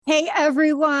Hey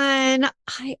everyone,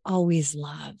 I always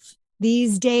love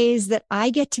these days that I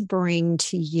get to bring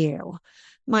to you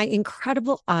my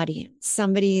incredible audience,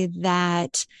 somebody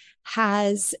that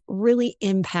has really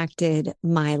impacted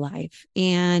my life.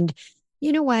 And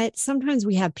you know what? Sometimes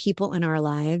we have people in our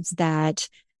lives that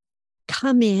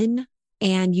come in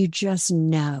and you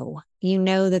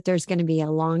know that there's going to be a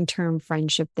long-term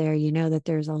friendship there. You know that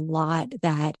there's a lot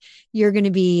that you're going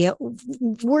to be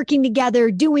working together,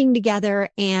 doing together.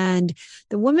 And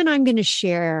the woman I'm going to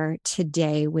share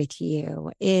today with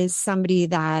you is somebody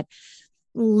that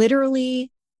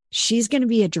literally she's going to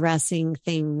be addressing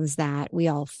things that we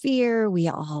all fear, we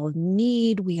all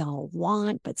need, we all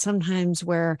want, but sometimes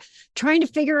we're trying to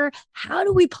figure how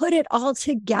do we put it all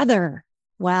together?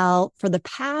 Well, for the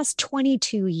past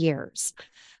 22 years,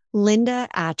 Linda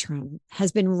Attram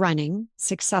has been running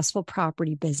successful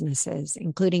property businesses,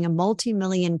 including a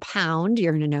multi-million pound,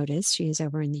 you're going to notice she is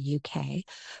over in the UK,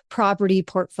 property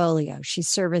portfolio. She's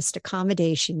serviced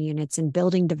accommodation units and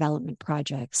building development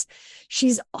projects.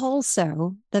 She's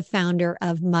also the founder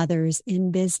of Mothers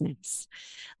in Business.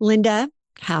 Linda,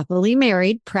 happily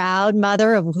married, proud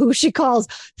mother of who she calls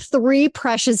three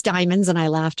precious diamonds. And I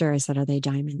laughed at her. I said, are they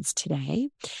diamonds today?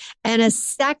 And a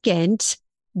second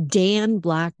Dan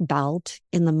black belt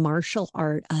in the martial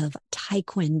art of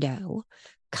Taekwondo.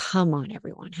 Come on,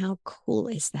 everyone. How cool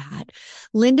is that?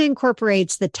 Linda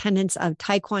incorporates the tenets of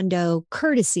Taekwondo,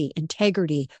 courtesy,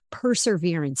 integrity,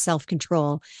 perseverance,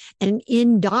 self-control, and an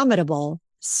indomitable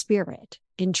spirit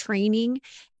in training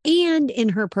and in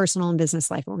her personal and business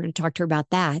life. We're going to talk to her about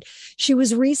that. She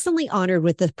was recently honored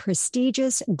with the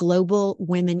prestigious Global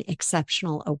Women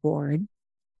Exceptional Award.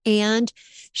 And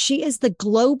she is the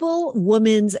Global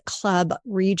Women's Club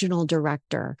Regional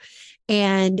Director.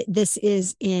 And this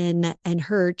is and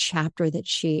her chapter that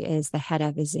she is the head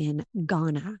of is in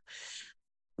Ghana.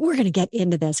 We're going to get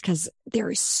into this because there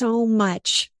is so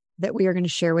much that we are going to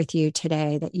share with you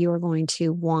today that you are going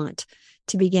to want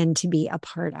to begin to be a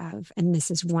part of. And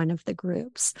this is one of the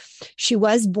groups. She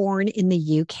was born in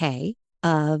the UK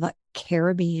of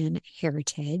Caribbean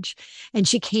heritage, and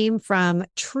she came from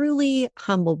truly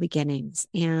humble beginnings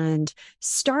and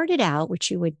started out, which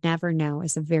you would never know,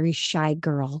 as a very shy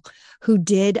girl who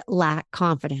did lack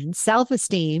confidence,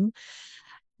 self-esteem,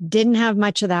 didn't have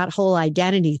much of that whole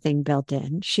identity thing built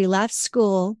in. She left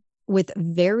school with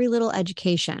very little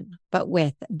education, but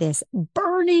with this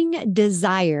burning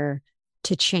desire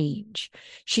to change.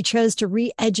 She chose to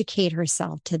re-educate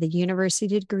herself to the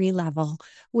university degree level,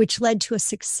 which led to a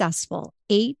successful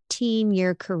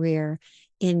 18-year career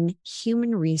in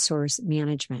human resource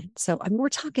management. So we're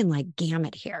talking like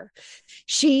gamut here.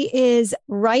 She is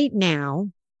right now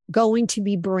going to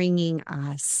be bringing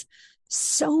us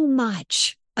so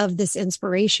much of this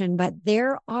inspiration, but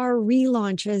there are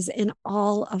relaunches in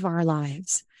all of our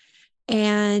lives.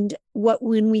 And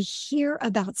when we hear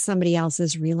about somebody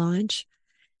else's relaunch,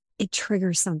 it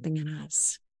triggers something in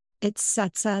us. It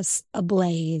sets us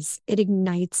ablaze. It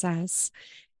ignites us.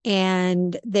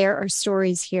 And there are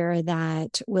stories here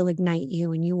that will ignite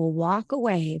you, and you will walk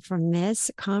away from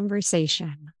this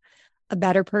conversation a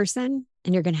better person,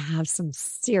 and you're going to have some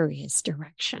serious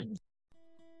direction.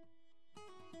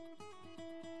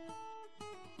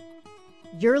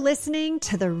 You're listening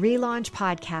to the ReLaunch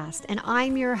podcast, and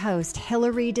I'm your host,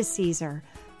 Hilary DeCesar,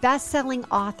 best-selling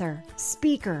author,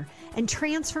 speaker, and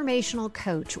transformational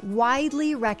coach,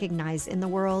 widely recognized in the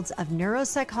worlds of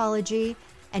neuropsychology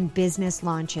and business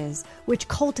launches, which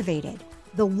cultivated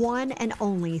the one and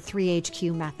only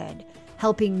 3HQ method,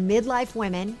 helping midlife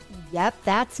women, yep,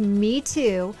 that's me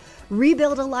too,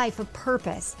 rebuild a life of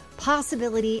purpose,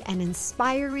 possibility, and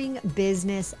inspiring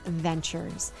business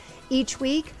ventures. Each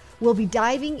week, we'll be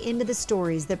diving into the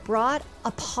stories that brought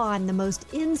upon the most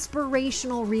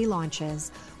inspirational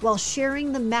relaunches while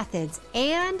sharing the methods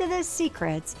and the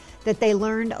secrets that they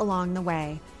learned along the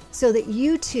way so that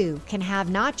you too can have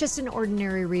not just an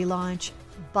ordinary relaunch,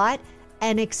 but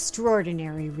an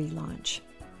extraordinary relaunch.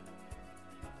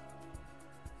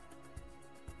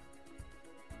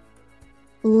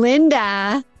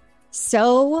 Linda,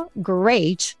 so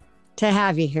great to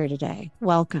have you here today.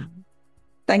 Welcome.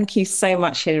 Thank you so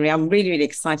much, Hilary. I'm really, really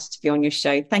excited to be on your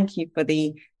show. Thank you for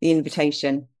the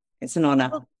invitation. It's an honor.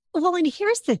 Well, and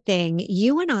here's the thing.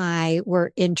 You and I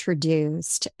were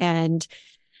introduced, and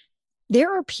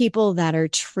there are people that are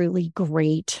truly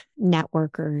great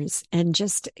networkers and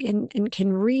and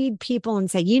can read people and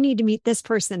say, you need to meet this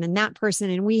person and that person.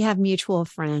 And we have mutual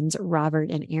friends, Robert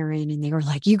and Aaron, and they were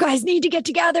like, you guys need to get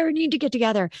together,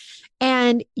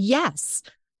 And yes,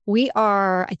 we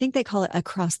are, I think they call it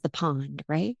across the pond,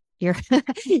 right? You're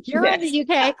you're in the Yes.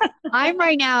 UK. I'm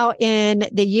right now in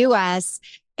the US,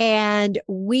 and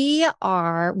we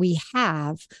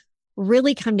have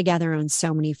really come together on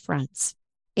so many fronts.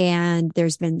 And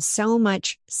there's been so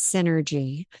much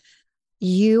synergy.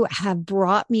 You have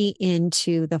brought me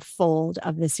into the fold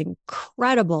of this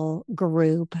incredible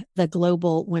group, the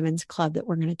Global Women's Club, that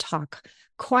we're going to talk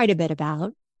quite a bit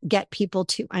about. Get people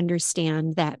to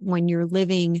understand that when you're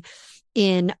living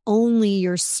in only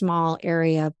your small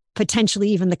area, potentially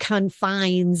even the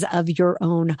confines of your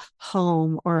own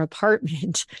home or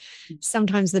apartment,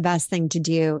 sometimes the best thing to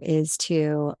do is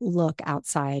to look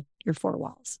outside your four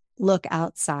walls, look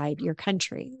outside your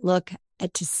country, look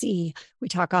at to see. We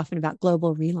talk often about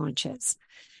global relaunches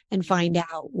and find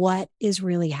out what is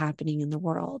really happening in the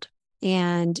world.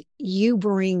 And you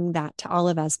bring that to all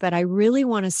of us. But I really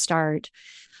want to start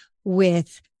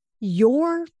with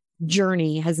your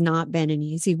journey has not been an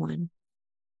easy one.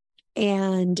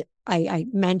 And I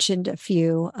mentioned a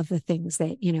few of the things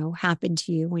that, happened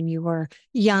to you when you were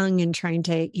young and trying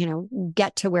to,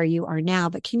 get to where you are now.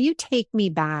 But can you take me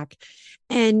back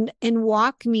and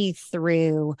walk me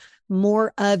through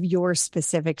more of your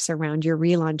specifics around your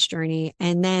relaunch journey?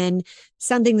 And then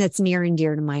something that's near and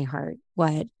dear to my heart,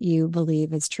 what you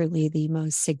believe is truly the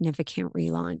most significant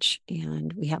relaunch.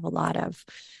 And we have a lot of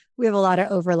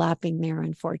overlapping there,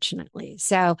 unfortunately.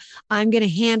 So I'm going to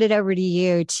hand it over to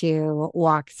you to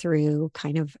walk through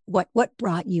kind of what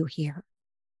brought you here.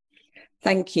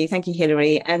 Thank you,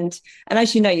 Hilary. And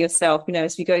as you know yourself,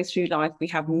 as we go through life, we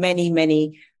have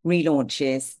many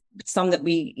relaunches. Some that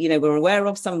we're aware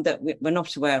of, some that we're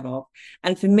not aware of.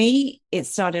 And for me, it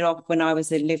started off when I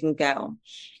was a little girl,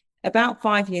 about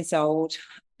 5 years old,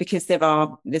 because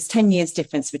there's 10 years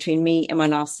difference between me and my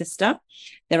last sister.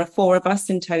 There are four of us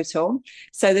in total.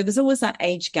 So there was always that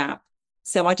age gap.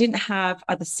 So I didn't have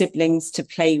other siblings to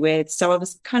play with. So I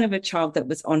was kind of a child that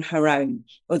was on her own,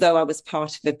 although I was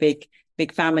part of a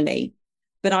big family.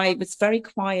 But I was very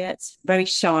quiet, very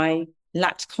shy,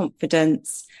 lacked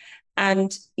confidence.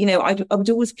 And, I would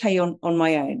always play on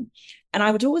my own. And I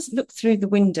would always look through the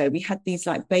window. We had these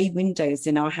like bay windows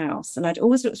in our house. And I'd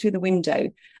always look through the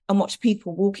window and watch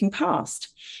people walking past.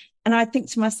 And I'd think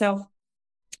to myself,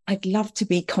 I'd love to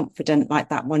be confident like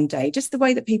that one day. Just the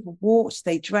way that people walked,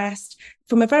 they dressed.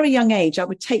 From a very young age, I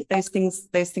would take those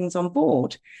things on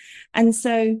board. And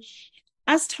so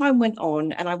as time went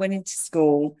on and I went into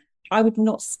school, I would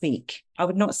not speak. I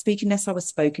would not speak unless I was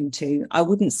spoken to. I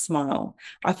wouldn't smile.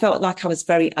 I felt like I was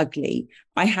very ugly.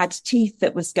 I had teeth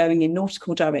that was going in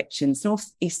nautical directions,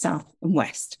 north, east, south, and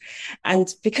west.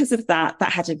 And because of that,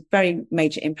 that had a very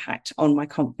major impact on my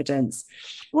confidence.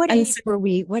 What And age so were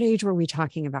we what age were we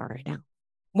talking about right now?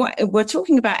 we're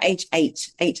talking about age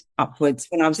eight upwards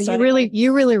when I was So you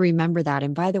starting. really remember that.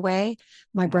 And by the way,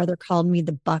 my brother called me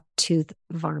the buck tooth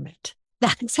varmint.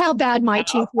 That's how bad my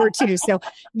teeth were too. So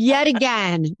yet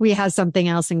again, we have something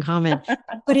else in common.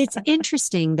 But it's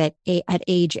interesting that at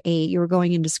age 8, you were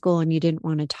going into school and you didn't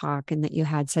want to talk, and that you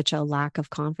had such a lack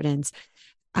of confidence.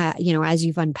 As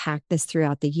you've unpacked this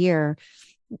throughout the year,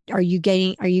 are you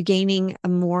gaining a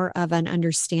more of an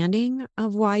understanding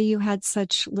of why you had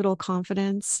such little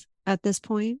confidence at this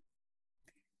point?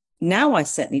 Now I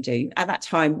certainly do. At that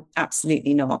time,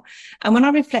 absolutely not. And when I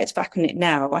reflect back on it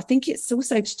now, I think it's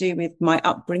also to do with my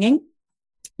upbringing,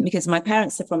 because my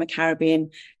parents are from a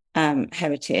Caribbean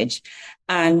heritage,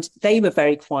 and they were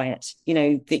very quiet.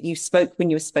 That you spoke when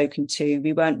you were spoken to.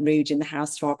 We weren't rude in the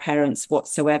house to our parents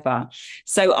whatsoever.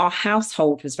 So our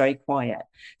household was very quiet.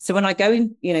 So when I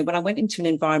went into an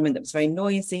environment that was very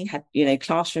noisy, had,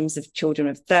 classrooms of children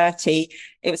of 30,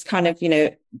 it was kind of,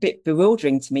 a bit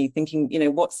bewildering to me, thinking,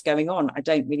 what's going on? I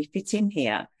don't really fit in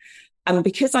here. And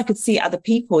because I could see other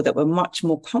people that were much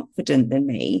more confident than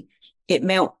me, it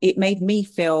made me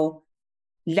feel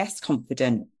less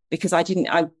confident, because I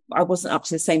wasn't up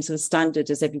to the same sort of standard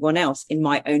as everyone else in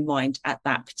my own mind at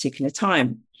that particular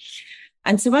time.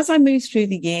 And so as I moved through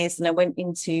the years and I went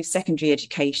into secondary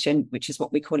education, which is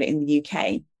what we call it in the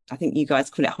UK, I think you guys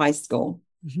call it high school.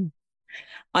 Mm-hmm.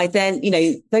 I then,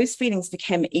 those feelings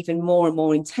became even more and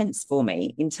more intense for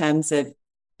me in terms of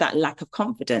that lack of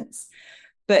confidence.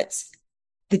 But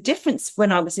the difference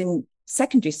when I was in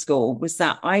secondary school was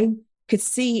that I could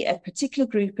see a particular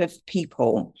group of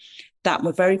people that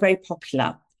were very, very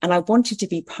popular. And I wanted to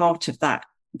be part of that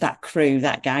crew,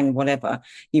 that gang, whatever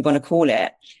you want to call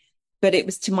it. But it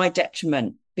was to my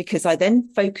detriment, because I then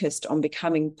focused on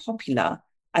becoming popular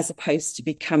as opposed to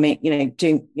becoming,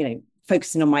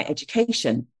 focusing on my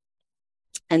education.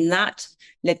 And that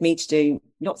led me to do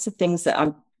lots of things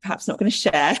that perhaps not going to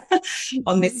share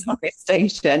on this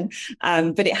station,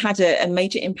 but it had a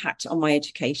major impact on my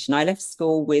education. I left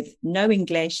school with no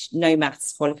English, no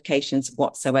maths qualifications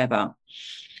whatsoever.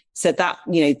 So that,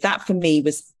 that for me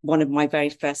was one of my very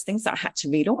first things that I had to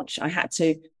relaunch. I had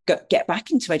to get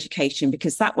back into education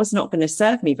because that was not going to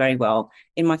serve me very well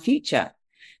in my future.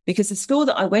 Because the school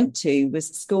that I went to was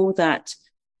a school that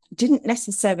didn't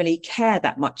necessarily care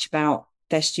that much about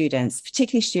their students,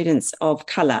 particularly students of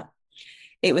colour.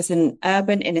 It was an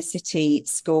urban inner city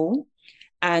school.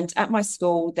 And at my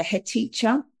school, the head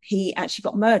teacher, he actually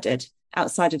got murdered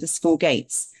outside of the school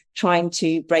gates trying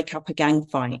to break up a gang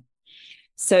fight.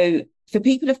 So for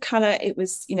people of colour, it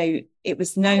was, it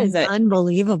was That known is that,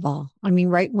 unbelievable. I mean,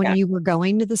 right when yeah, you were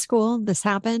going to the school, this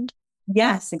happened.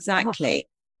 yes, Oh, exactly.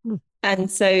 hmm.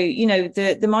 And so,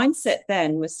 the mindset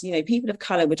then was, people of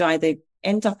colour would either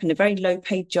end up in a very low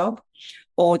paid job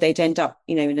or they'd end up,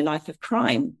 in a life of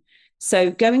crime. So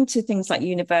going to things like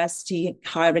university,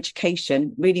 higher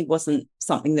education really wasn't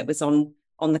something that was on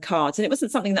the cards. And it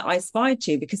wasn't something that I aspired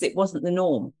to because it wasn't the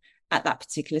norm at that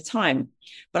particular time.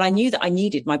 But I knew that I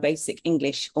needed my basic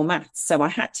English or maths. So I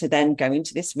had to then go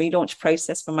into this relaunch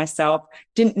process for myself.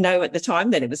 Didn't know at the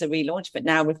time that it was a relaunch, but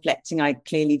now reflecting, I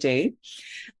clearly do.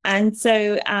 And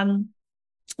so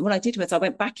what I did was I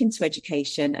went back into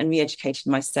education and re-educated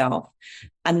myself.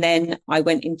 And then I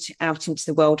went out into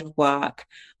the world of work.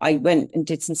 I went and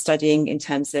did some studying in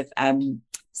terms of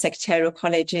secretarial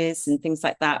colleges and things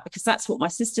like that, because that's what my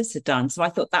sisters had done. So I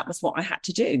thought that was what I had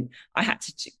to do. I had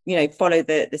to, follow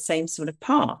the same sort of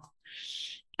path.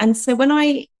 And so when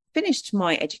I finished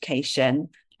my education,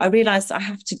 I realized I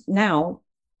have to now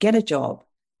get a job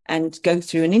and go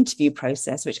through an interview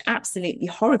process, which absolutely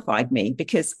horrified me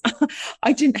because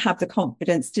I didn't have the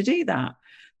confidence to do that.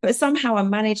 But somehow I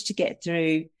managed to get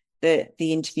through the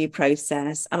interview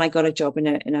process, and I got a job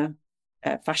in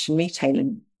a fashion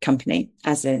retailing company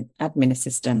as an admin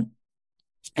assistant.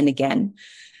 And again,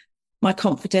 my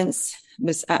confidence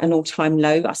was at an all-time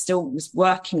low. I still was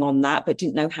working on that, but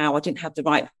didn't know how. I didn't have the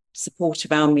right support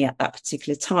around me at that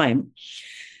particular time.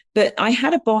 But I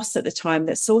had a boss at the time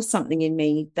that saw something in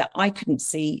me that I couldn't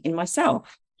see in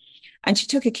myself. And she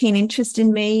took a keen interest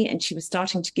in me, and she was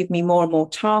starting to give me more and more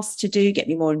tasks to do, get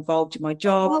me more involved in my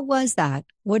job. What was that?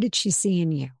 What did she see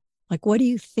in you? Like, what do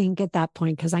you think at that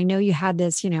point? Because I know you had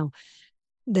this,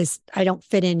 this, I don't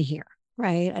fit in here,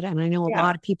 right? And I know a Yeah.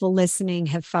 lot of people listening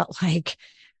have felt like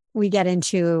we get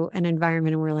into an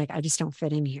environment and we're like, I just don't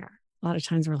fit in here. A lot of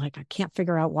times we're like, I can't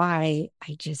figure out why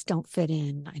I just don't fit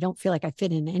in. I don't feel like I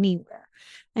fit in anywhere.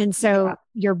 And Yeah. so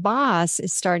your boss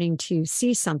is starting to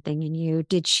see something in you.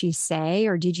 Did she say,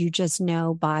 or did you just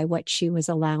know by what she was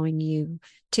allowing you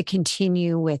to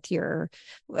continue with your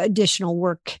additional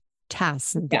work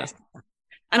tasks and Yeah. things?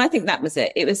 And I think that was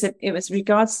it. It was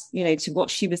regards, to what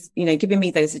she was, giving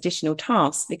me those additional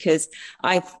tasks, because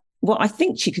I what I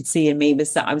think she could see in me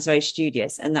was that I was very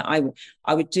studious, and that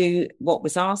I would do what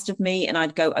was asked of me, and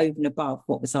I'd go over and above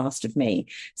what was asked of me.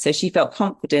 So she felt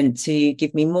confident to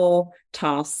give me more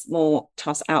tasks out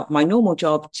of my normal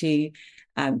job to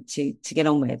get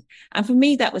on with. And for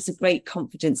me, that was a great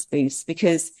confidence boost,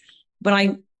 because when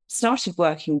I started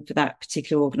working for that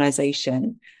particular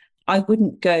organization, I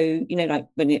wouldn't go, like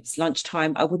when it's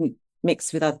lunchtime, I wouldn't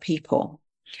mix with other people.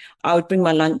 I would bring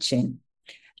my lunch in,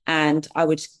 and I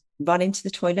would run into the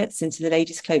toilets, into the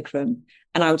ladies' cloakroom,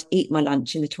 and I would eat my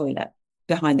lunch in the toilet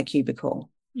behind the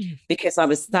cubicle, Mm. because I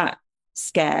was that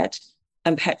scared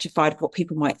and petrified of what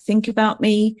people might think about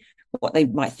me, what they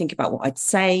might think about what I'd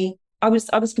say. I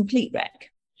was complete wreck.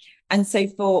 And so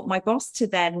for my boss to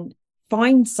then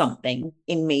find something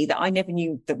in me that I never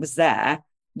knew that was there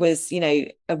was,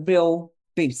 a real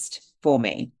boost for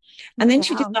me. And then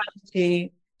Wow.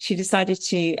 she decided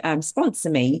to sponsor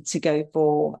me to go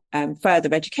for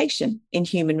further education in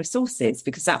human resources,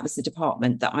 because that was the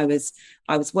department that I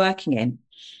was working in.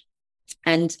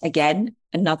 And again,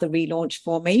 another relaunch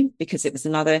for me, because it was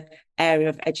another area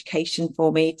of education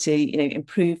for me to,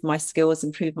 improve my skills,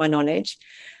 improve my knowledge.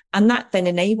 And that then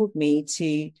enabled me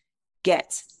to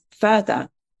get further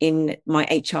in my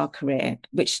HR career,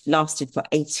 which lasted for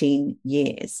 18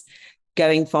 years,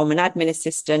 going from an admin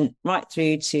assistant right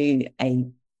through to a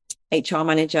HR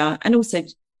manager, and also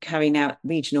carrying out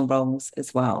regional roles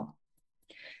as well.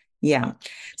 Yeah.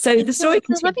 So the So, story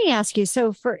so let continues. me ask you.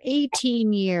 So for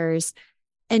 18 years,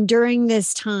 and during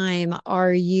this time,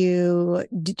 are you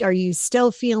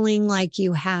still feeling like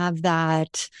you have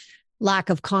that lack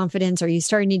of confidence? Are you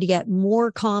starting to get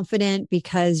more confident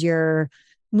because you're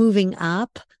moving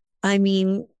up? I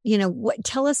mean,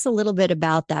 tell us a little bit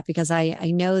about that because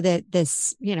I know that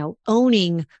this,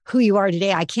 owning who you are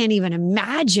today, I can't even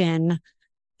imagine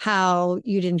how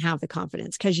you didn't have the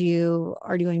confidence because you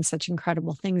are doing such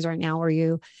incredible things right now where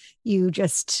you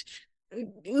just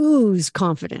ooze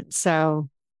confidence. So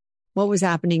what was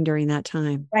happening during that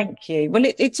time? Thank you. Well,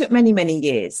 it took many, many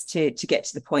years to get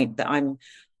to the point that I'm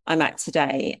at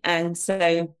today. And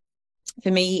so for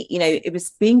me, it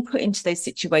was being put into those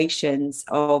situations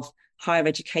of higher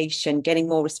education, getting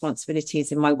more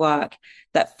responsibilities in my work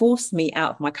that forced me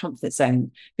out of my comfort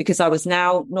zone because I was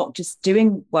now not just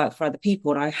doing work for other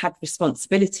people, I had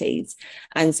responsibilities.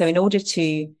 And so in order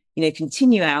to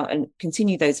continue out and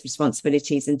continue those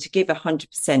responsibilities and to give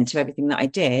 100% to everything that I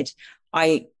did,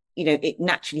 it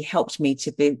naturally helped me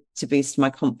to boost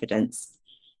my confidence.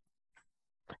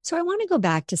 So I want to go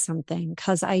back to something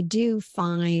because I do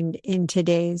find in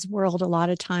today's world, a lot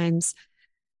of times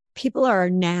people are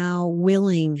now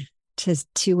willing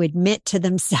to admit to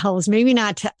themselves, maybe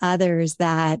not to others,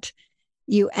 that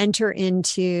you enter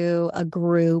into a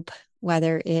group,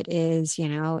 whether it is,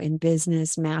 in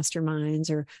business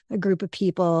masterminds or a group of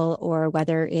people, or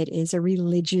whether it is a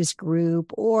religious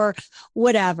group or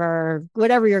whatever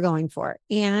you're going for.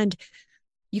 And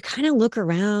you kind of look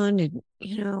around and,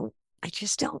 I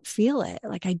just don't feel it.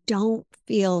 Like I don't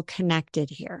feel connected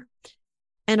here.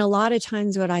 And a lot of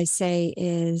times what I say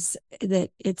is that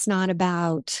it's not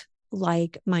about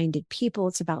like-minded people,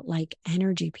 it's about like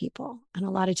energy people. And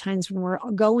a lot of times when we're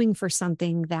going for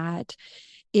something that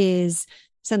is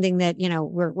something that,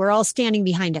 we're all standing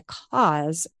behind a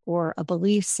cause or a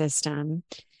belief system,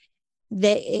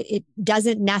 that it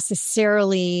doesn't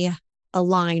necessarily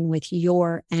align with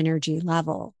your energy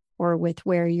level or with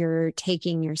where you're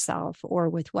taking yourself or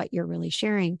with what you're really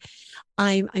sharing.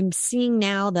 I'm seeing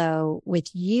now though with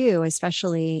you,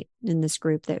 especially in this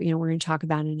group that we're going to talk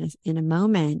about in a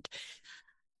moment,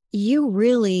 you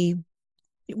really,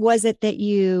 was it that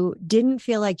you didn't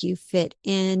feel like you fit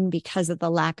in because of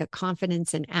the lack of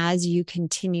confidence? And as you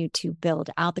continue to build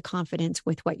out the confidence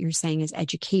with what you're saying is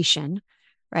education,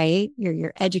 right?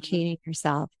 You're educating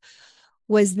yourself.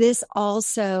 Was this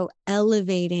also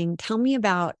elevating? Tell me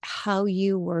about how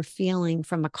you were feeling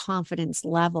from a confidence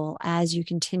level as you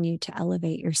continue to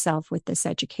elevate yourself with this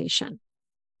education.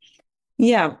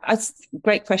 Yeah, that's a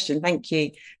great question. Thank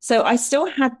you. So I still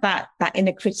had that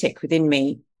inner critic within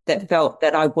me that felt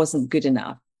that I wasn't good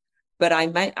enough, but I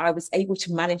was able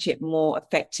to manage it more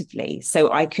effectively.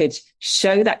 So I could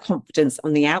show that confidence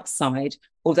on the outside,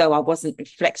 although I wasn't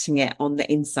reflecting it on the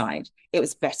inside. It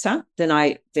was better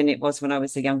than it was when I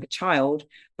was a younger child,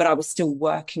 but I was still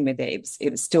working with it.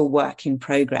 It was still work in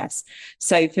progress.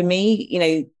 So for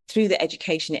me, through the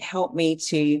education, it helped me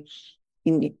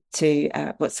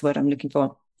what's the word I'm looking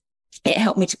for? It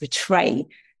helped me to portray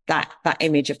that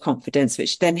image of confidence,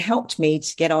 which then helped me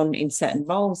to get on in certain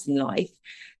roles in life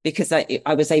because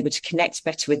I was able to connect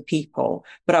better with people,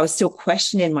 but I was still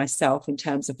questioning myself in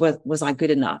terms of was I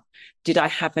good enough? Did I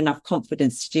have enough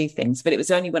confidence to do things? But it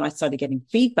was only when I started getting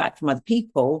feedback from other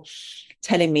people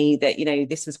telling me that,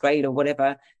 this was great or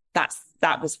whatever, that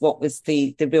was what was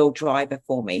the real driver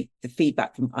for me, the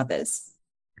feedback from others.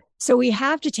 So we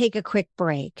have to take a quick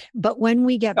break, but when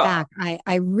we get back,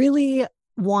 I really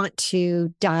want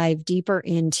to dive deeper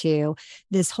into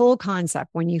this whole concept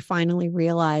when you finally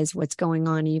realize what's going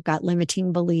on and you've got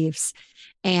limiting beliefs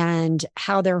and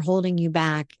how they're holding you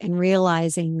back and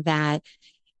realizing that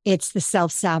it's the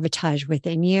self-sabotage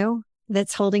within you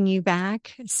that's holding you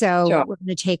back. So Sure. we're going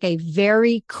to take a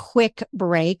very quick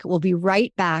break. We'll be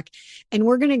right back. And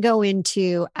we're going to go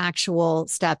into actual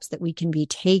steps that we can be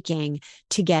taking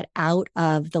to get out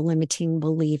of the limiting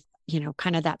belief,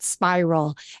 kind of that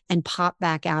spiral and pop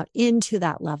back out into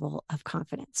that level of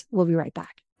confidence. We'll be right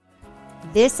back.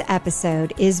 This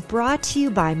episode is brought to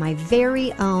you by my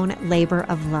very own labor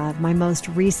of love, my most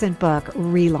recent book,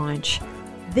 ReLaunch.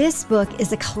 This book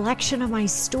is a collection of my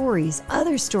stories,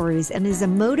 other stories, and is a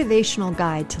motivational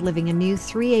guide to living a new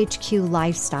 3HQ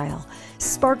lifestyle,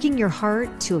 sparking your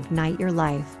heart to ignite your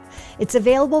life. It's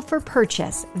available for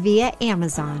purchase via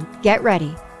Amazon. Get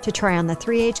ready to try on the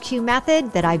 3HQ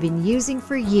method that I've been using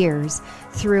for years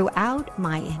throughout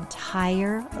my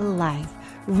entire life,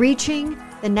 reaching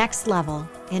the next level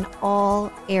in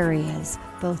all areas,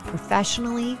 both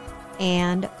professionally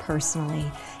and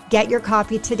personally. Get your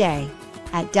copy today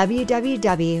at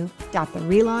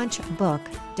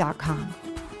www.therelaunchbook.com.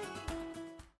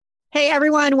 Hey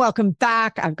everyone, welcome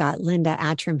back. I've got Linda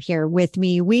Attram here with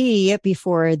me.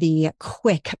 Before the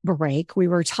quick break, we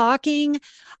were talking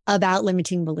about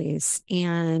limiting beliefs,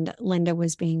 and Linda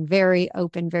was being very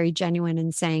open, very genuine,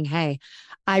 and saying, hey,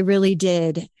 I really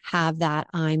did have that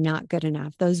I'm not good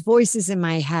enough. Those voices in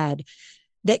my head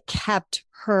that kept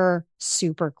her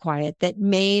super quiet, that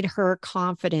made her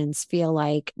confidence feel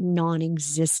like non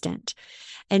existent.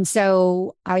 And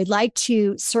so I'd like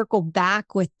to circle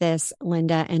back with this,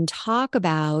 Linda, and talk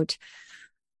about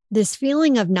this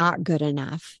feeling of not good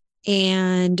enough.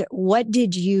 And what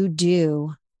did you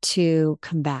do to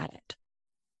combat it?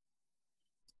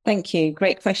 Thank you.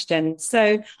 Great question.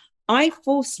 So I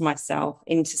forced myself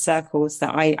into circles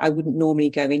that I wouldn't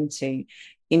normally go into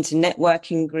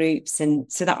networking groups,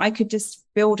 and so that I could just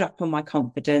build up on my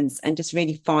confidence and just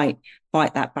really fight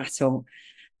that battle.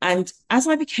 And as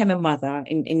I became a mother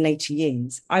in later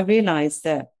years, I realized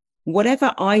that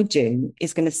whatever I do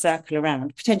is going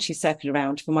to potentially circle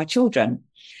around for my children.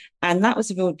 And that was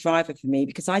a real driver for me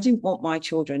because I didn't want my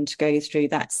children to go through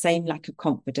that same lack of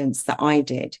confidence that I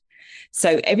did.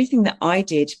 So everything that I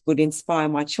did would inspire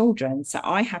my children. So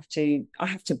I have to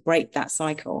break that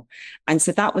cycle. And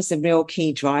so that was a real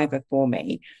key driver for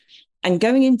me. And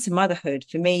going into motherhood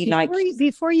for me, like,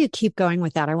 Before you keep going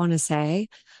with that, I want to say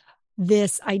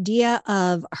this idea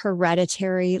of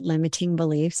hereditary limiting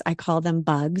beliefs, I call them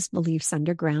bugs, beliefs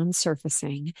underground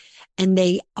surfacing, and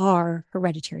they are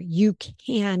hereditary. You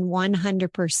can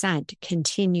 100%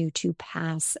 continue to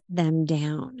pass them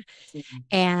down.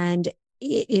 And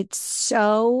it's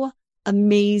so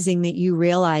amazing that you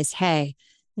realize, hey,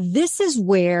 this is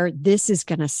where this is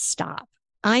going to stop.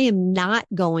 I am not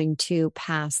going to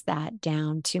pass that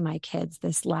down to my kids,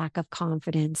 this lack of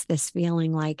confidence, this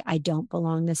feeling like I don't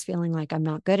belong, this feeling like I'm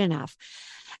not good enough.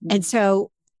 And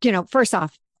so, first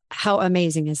off, how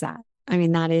amazing is that? I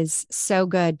mean, that is so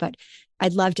good. But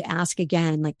I'd love to ask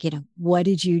again, like, what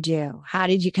did you do? How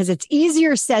did you? Because it's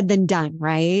easier said than done,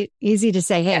 right? Easy to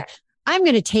say, hey, yeah, I'm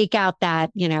going to take out that,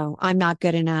 I'm not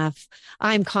good enough.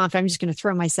 I'm confident. I'm just going to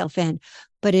throw myself in.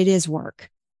 But it is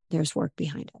work. There's work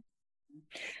behind it.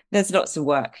 there's lots of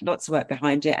work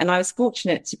behind it. And I was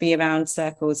fortunate to be around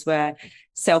circles where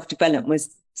self development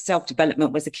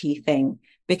was a key thing.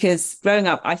 Because growing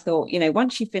up, I thought,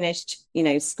 once you finished,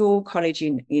 school, college,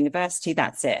 university,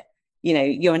 that's it.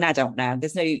 You're an adult now.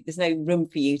 There's no room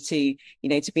for you to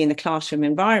be in the classroom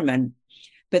environment.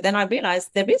 But then I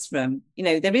realized there is room.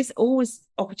 There is always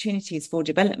opportunities for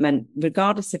development,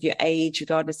 regardless of your age,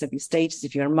 regardless of your status,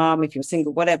 if you're a mom, if you're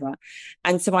single, whatever.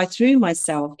 And so I threw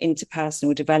myself into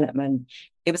personal development.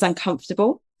 It was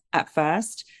uncomfortable at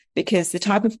first because the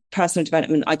type of personal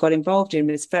development I got involved in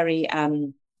was very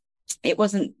it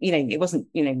wasn't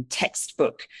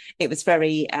textbook. It was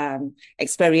very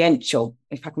experiential,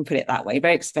 if I can put it that way,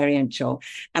 very experiential.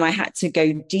 And I had to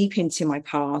go deep into my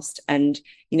past and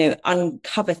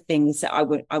uncover things that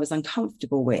I was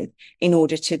uncomfortable with in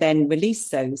order to then release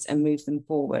those and move them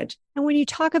forward. And when you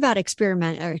talk about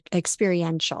experiment or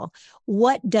experiential,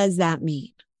 what does that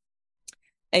mean?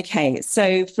 Okay,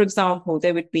 so for example,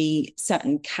 there would be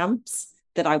certain camps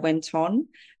that I went on,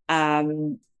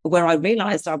 where I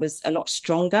realized I was a lot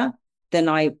stronger than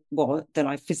I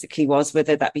physically was,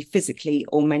 whether that be physically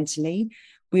or mentally.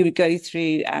 We would go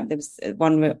through. There was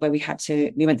one where we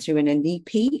went through an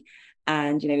NEP,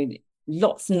 and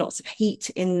lots and lots of heat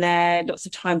in there, lots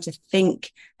of time to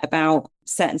think about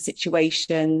certain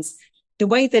situations. The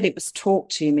way that it was taught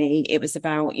to me, it was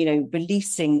about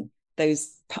releasing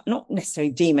those, not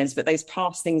necessarily demons, but those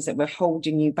past things that were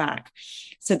holding you back.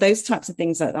 So those types of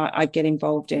things that I'd get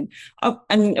involved in. Oh,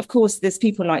 and of course, there's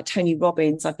people like Tony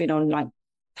Robbins. I've been on like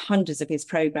hundreds of his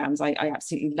programs. I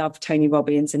absolutely love Tony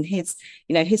Robbins, and his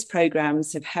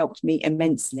programs have helped me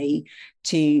immensely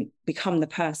to become the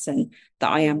person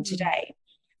that I am today.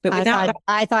 But without that,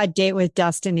 I thought Date with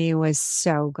Destiny was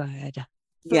so good.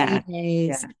 Three yeah,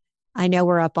 days. yeah, I know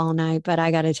we're up all night, but I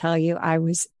got to tell you, I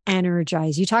was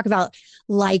energized. You talk about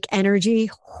like energy,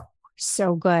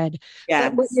 so good. But yeah,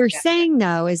 what you're yeah. saying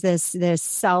though is this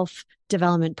self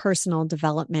development, personal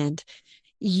development.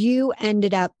 You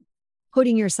ended up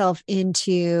putting yourself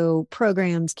into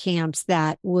programs, camps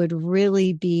that would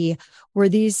really be, were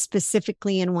these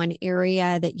specifically in one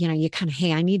area that, you kind of,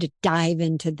 hey, I need to dive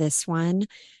into this one.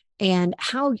 And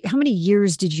how many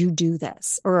years did you do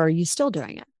this, or are you still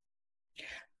doing it?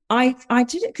 I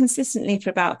did it consistently for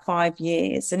about 5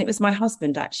 years, and it was my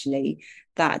husband actually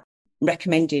that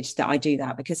recommended that I do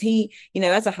that because he,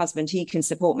 as a husband, he can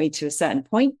support me to a certain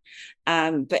point,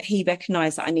 but he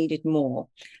recognized that I needed more.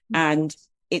 And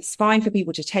it's fine for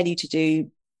people to tell you to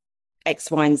do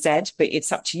X, Y, and Z, but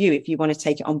it's up to you if you want to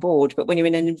take it on board. But when you're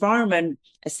in an environment,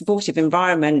 a supportive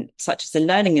environment, such as a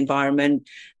learning environment,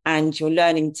 and you're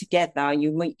learning together,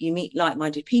 you meet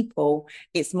like-minded people,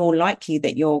 it's more likely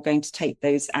that you're going to take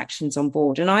those actions on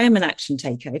board. And I am an action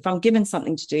taker. If I'm given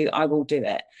something to do, I will do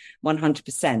it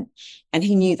 100%. And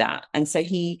he knew that. And so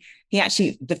he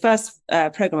actually, the first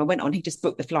program I went on, he just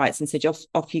booked the flights and said,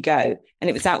 off you go. And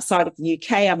it was outside of the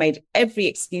UK. I made every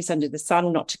excuse under the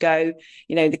sun not to go.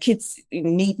 The kids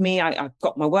need me. I've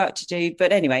got my work to do.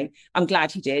 But anyway, I'm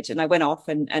glad he did. And I went off,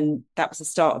 and that was the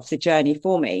start of the journey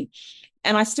for me.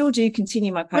 And I still do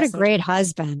continue my What a personal. great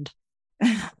husband.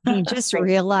 I mean, just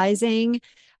realizing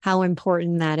how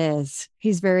important that is.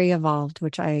 He's very evolved,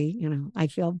 which I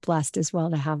feel blessed as well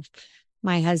to have.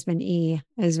 My husband E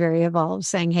is very evolved,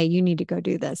 saying, "Hey, you need to go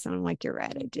do this." And I'm like, "You're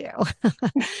right, I do."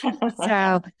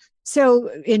 So, so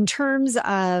in terms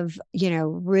of,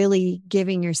 really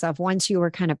giving yourself, once you were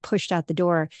kind of pushed out the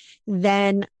door,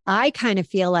 then I kind of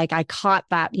feel like I caught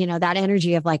that, that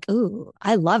energy of like, "Ooh,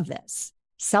 I love this."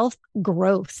 Self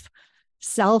growth,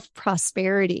 self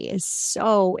prosperity is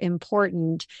so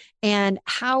important. And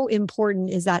how important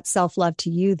is that self love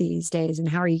to you these days? And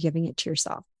how are you giving it to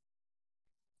yourself?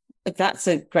 That's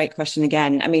a great question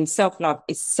again. I mean, self-love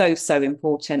is so, so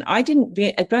important.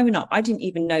 Growing up, I didn't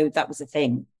even know that was a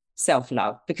thing,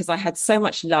 self-love, because I had so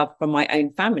much love from my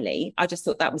own family. I just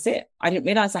thought that was it. I didn't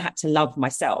realize I had to love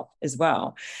myself as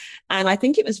well. And I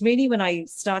think it was really when I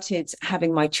started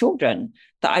having my children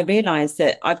that I realized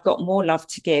that I've got more love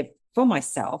to give for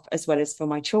myself as well as for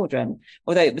my children.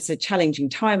 Although it was a challenging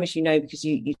time, as you know, because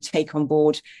you take on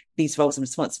board these roles and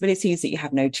responsibilities that you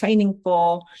have no training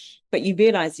for, but you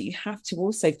realize that you have to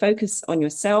also focus on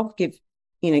yourself, give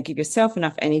yourself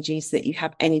enough energy so that you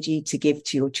have energy to give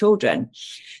to your children.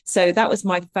 So that was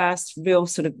my first real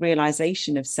sort of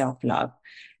realization of self-love.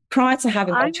 Prior to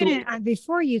having my I'm children. going to,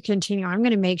 before you continue, I'm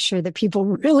going to make sure that people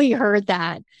really heard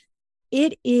that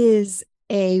it is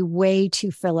a way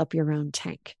to fill up your own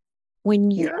tank.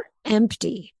 When Yeah. you're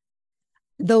empty,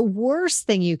 the worst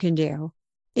thing you can do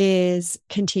is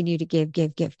continue to give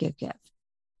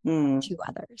Mm. to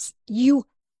others. You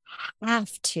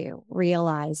have to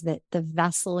realize that the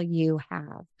vessel you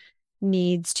have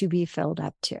needs to be filled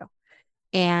up too.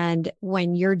 And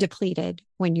when you're depleted,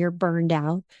 when you're burned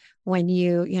out, when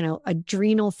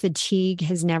adrenal fatigue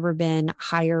has never been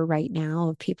higher right now,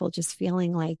 of people just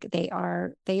feeling like they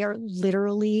are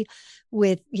literally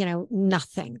with,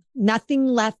 nothing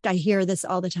left. I hear this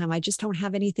all the time. I just don't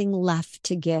have anything left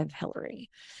to give,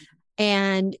 Hillary.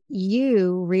 And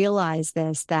you realize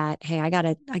this, that, hey, I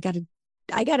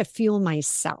gotta fuel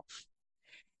myself.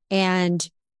 And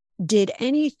did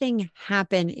anything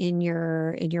happen in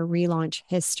your relaunch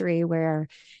history where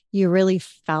you really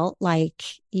felt like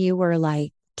you were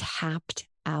like tapped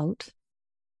out?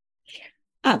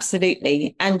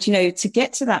 Absolutely. And, to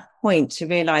get to that point, to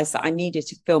realize that I needed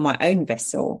to fill my own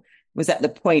vessel was at the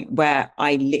point where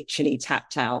I literally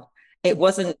tapped out. It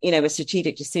wasn't, a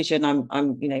strategic decision.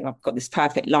 I've got this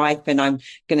perfect life and I'm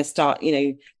going to start,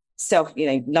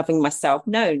 loving myself.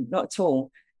 No, not at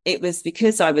all. It was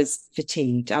because I was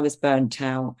fatigued. I was burnt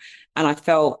out and I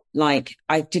felt like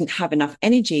I didn't have enough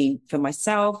energy for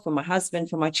myself, for my husband,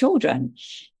 for my children.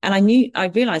 And I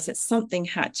realized that something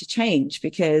had to change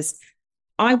because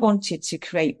I wanted to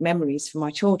create memories for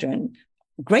my children,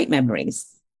 great memories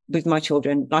with my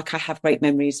children, like I have great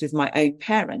memories with my own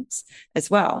parents as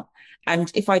well.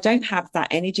 And if I don't have that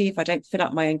energy, if I don't fill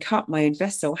up my own cup, my own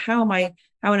vessel, how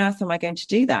on earth am I going to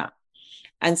do that?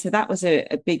 And so that was a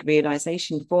big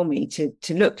realization for me to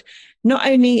look not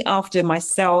only after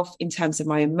myself in terms of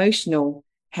my emotional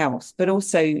health, but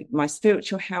also my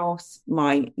spiritual health,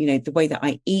 the way that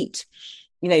I eat,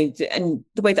 and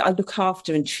the way that I look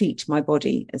after and treat my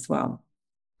body as well.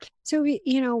 So,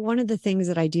 one of the things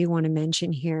that I do want to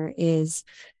mention here is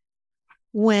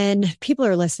when people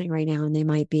are listening right now, and they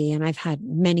might be, and I've had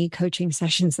many coaching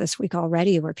sessions this week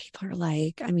already where people are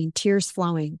like, I mean, tears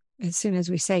flowing as soon as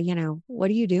we say, what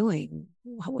are you doing?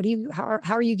 How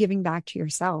are you giving back to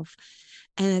yourself?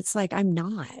 And it's like, I'm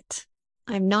not.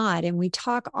 And we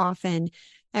talk often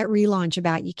at ReLaunch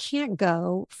about you can't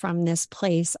go from this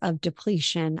place of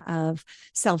depletion, of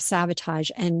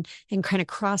self-sabotage, and kind of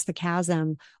cross the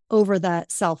chasm over the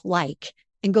self-like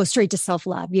and go straight to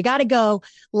self-love. You got to go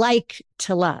like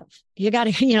to love. You got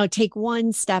to, take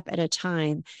one step at a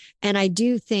time. And I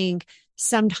do think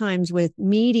sometimes with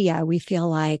media, we feel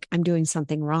like I'm doing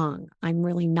something wrong. I'm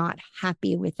really not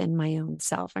happy within my own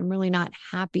self. I'm really not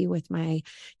happy with my,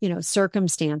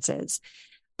 circumstances.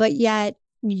 But yet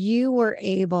you were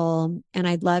able, and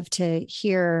I'd love to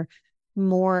hear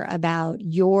more about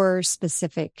your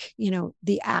specific,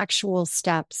 the actual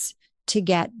steps to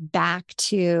get back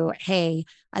to, hey,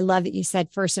 I love that you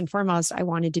said first and foremost, I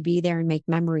wanted to be there and make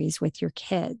memories with your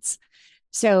kids.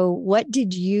 So, what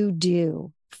did you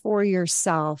do for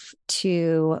yourself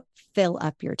to fill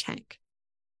up your tank?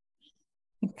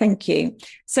 Thank you.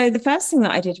 So the first thing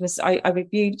that I did was I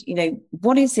reviewed,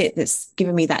 what is it that's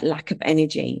given me that lack of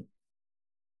energy?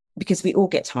 Because we all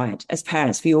get tired as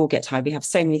parents, we all get tired. We have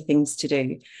so many things to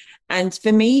do. And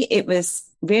for me, it was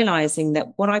realizing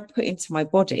that what I put into my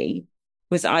body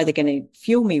was either going to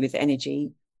fuel me with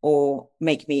energy or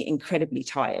make me incredibly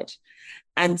tired.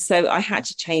 And so I had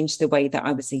to change the way that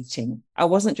I was eating. I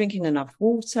wasn't drinking enough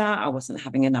water. I wasn't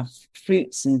having enough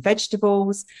fruits and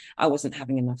vegetables. I wasn't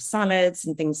having enough salads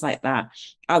and things like that.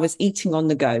 I was eating on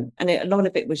the go. And a lot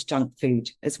of it was junk food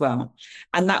as well.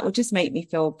 And that would just make me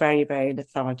feel very, very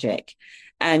lethargic.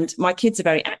 And my kids are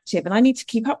very active and I need to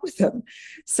keep up with them.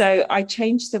 So I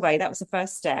changed the way, that was the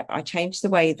first step. I changed the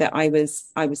way that I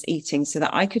was eating so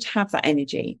that I could have that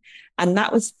energy. And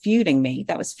that was fueling me.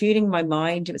 That was fueling my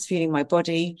mind. It was fueling my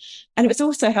body. And it was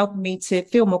also helping me to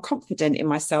feel more confident in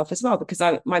myself as well, because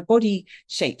my body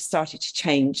shape started to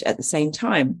change at the same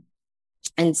time.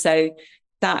 And so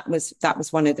that was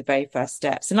one of the very first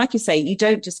steps. And like you say, you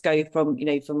don't just go from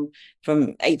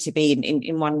A to B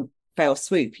in one fell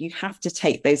swoop. You have to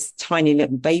take those tiny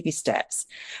little baby steps.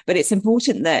 But it's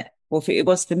important that, well, it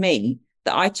was for me,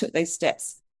 that I took those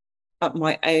steps at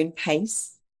my own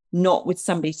pace, not with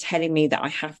somebody telling me that I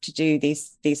have to do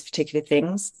these particular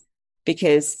things.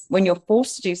 Because when you're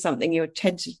forced to do something, you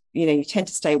tend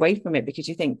to stay away from it because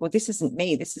you think, well, this isn't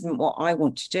me, this isn't what I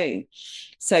want to do.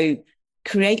 So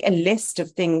create a list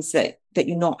of things that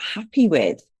you're not happy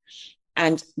with,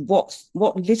 and what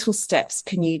little steps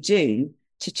can you do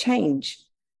to change.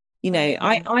 The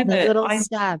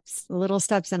little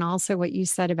steps. And also what you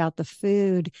said about the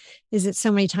food is that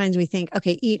so many times we think,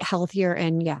 okay, eat healthier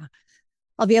and yeah,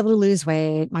 I'll be able to lose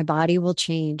weight. My body will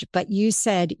change. But you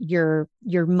said your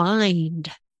mind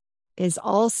is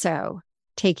also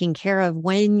taken care of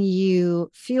when you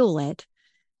fuel it.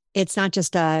 It's not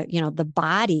just the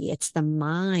body, it's the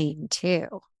mind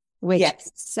too, which is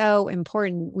Yes. so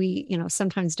important. We,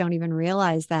 sometimes don't even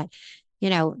realize that,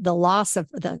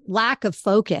 the lack of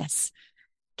focus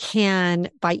can,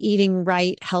 by eating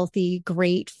right, healthy,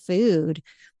 great food,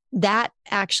 that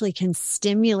actually can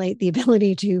stimulate the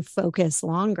ability to focus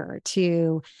longer,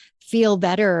 to feel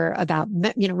better about,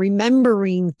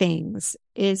 remembering things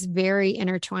is very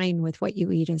intertwined with what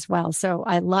you eat as well. So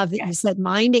I love that you Yes. said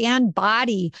mind and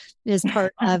body is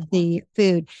part of the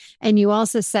food. And you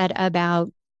also said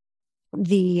about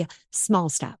the small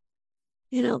step.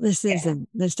 Yeah.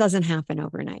 This doesn't happen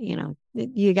overnight.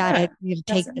 You got No, to, you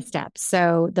take that's the steps.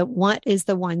 So what is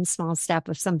the one small step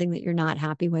of something that you're not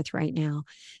happy with right now,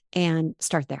 and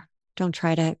start there. Don't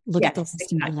try to look at the yes,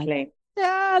 list and be like,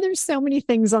 exactly. there's so many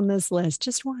things on this list.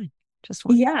 Just one.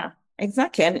 Yeah,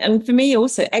 exactly. And for me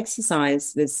also,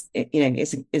 exercise is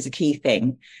a key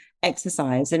thing.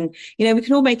 Exercise. And we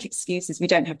can all make excuses. We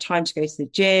don't have time to go to the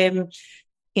gym,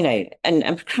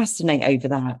 and procrastinate over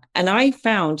that. And I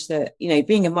found that,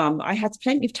 being a mum, I had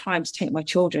plenty of time to take my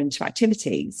children to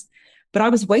activities, but I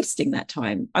was wasting that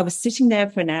time. I was sitting there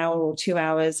for an hour or 2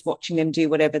 hours watching them do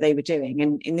whatever they were doing.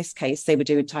 And in this case, they were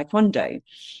doing taekwondo.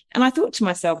 And I thought to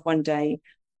myself one day,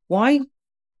 why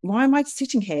why am I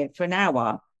sitting here for an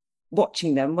hour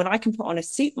watching them when I can put on a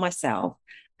suit myself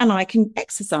and I can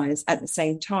exercise at the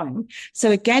same time?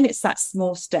 So again, it's that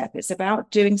small step. It's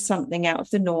about doing something out of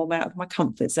the norm, out of my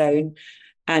comfort zone.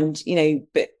 And,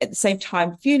 but at the same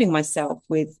time, fueling myself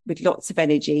with lots of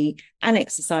energy and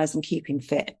exercise and keeping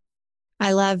fit.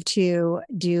 I love to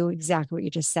do exactly what you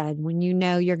just said. When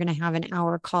you're going to have an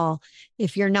hour call,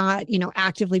 if you're not,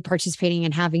 actively participating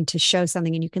and having to show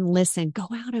something and you can listen, go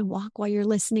out and walk while you're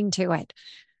listening to it.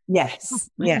 Yes,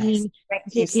 I yes. mean, Thank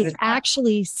you it for that.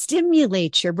 actually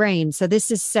stimulates your brain. So this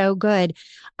is so good.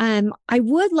 I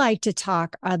would like to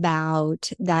talk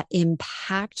about that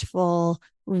impactful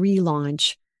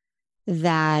relaunch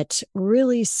that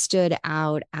really stood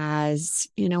out as,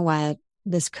 what,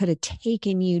 this could have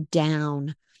taken you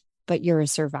down, but you're a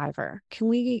survivor. Can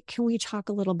we talk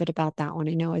a little bit about that one?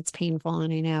 I know it's painful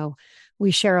and I know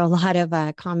we share a lot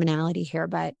of commonality here,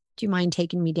 but do you mind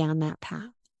taking me down that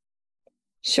path?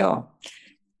 Sure.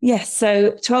 Yes.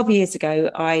 So 12 years ago,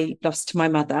 I lost my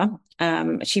mother.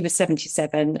 She was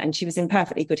 77 and she was in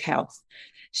perfectly good health.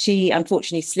 She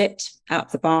unfortunately slipped out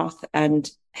of the bath and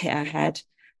hit her head.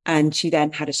 And she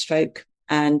then had a stroke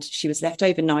and she was left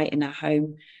overnight in her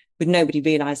home with nobody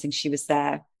realizing she was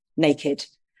there naked.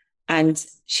 And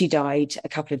she died a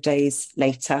couple of days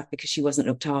later because she wasn't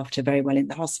looked after very well in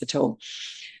the hospital.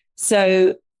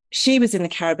 So she was in the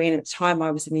Caribbean at the time.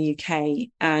 I was in the UK,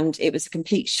 and it was a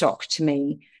complete shock to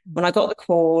me. When I got the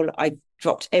call, I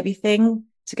dropped everything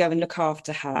to go and look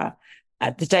after her.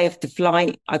 At the day of the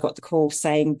flight, I got the call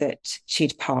saying that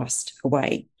she'd passed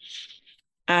away.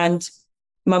 And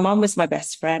my mum was my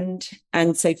best friend.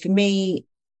 And so for me,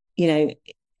 you know,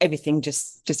 everything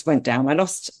just went down. I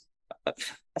lost a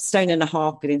stone and a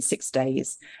half within 6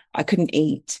 days. I couldn't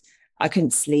eat. I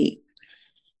couldn't sleep.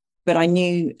 But I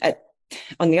knew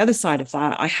on the other side of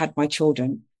that, I had my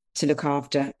children to look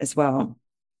after as well.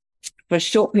 For a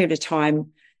short period of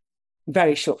time,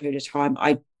 very short period of time,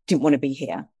 I didn't want to be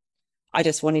here. I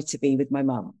just wanted to be with my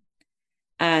mum.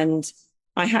 And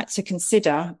I had to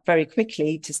consider very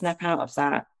quickly to snap out of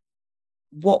that,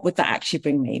 what would that actually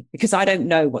bring me? Because I don't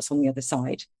know what's on the other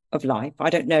side of life. I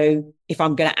don't know if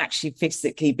I'm going to actually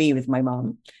physically be with my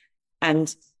mum.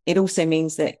 And it also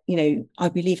means that, you know,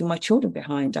 I'd be leaving my children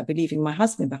behind. I'd be leaving my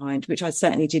husband behind, which I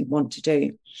certainly didn't want to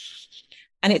do.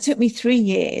 And it took me 3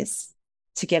 years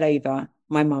to get over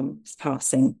my mum's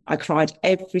passing. I cried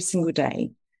every single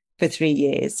day for 3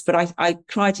 years, but I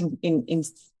cried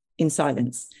in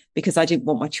silence because I didn't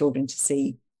want my children to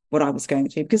see what I was going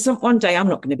through, because one day I'm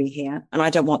not going to be here, and I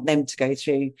don't want them to go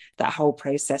through that whole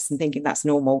process and thinking that's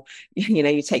normal. You know,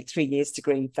 you take 3 years to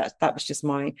grieve. That was just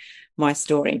my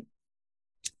story.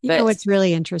 You know, what's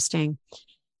really interesting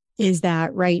is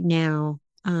that right now,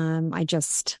 I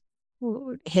just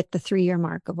hit the 3-year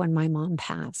mark of when my mom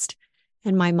passed.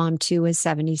 And my mom, too, was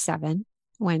 77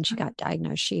 when she got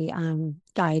diagnosed. She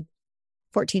died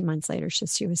 14 months later. So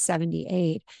she was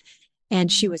 78.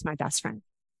 And she was my best friend,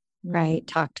 right?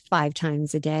 Talked 5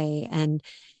 times a day. And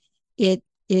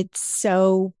it's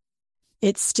still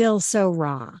so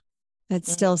raw.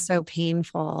 It's still so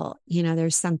painful. You know,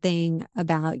 there's something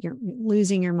about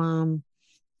losing your mom,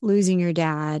 losing your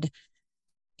dad,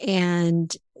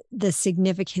 and the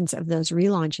significance of those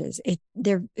relaunches.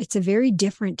 It's a very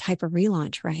different type of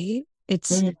relaunch, right?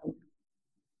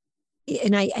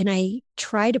 And I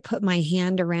try to put my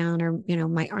hand around, or, you know,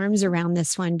 my arms around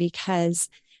this one, because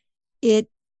it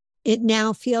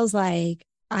now feels like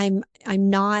I'm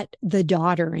not the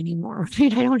daughter anymore,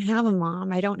 right? I don't have a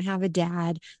mom. I don't have a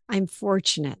dad. I'm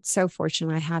fortunate, so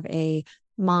fortunate. I have a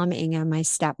mom, Inga, my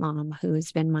stepmom,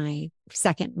 who's been my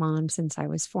second mom since I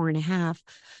was 4.5.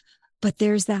 But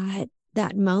there's that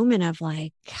moment of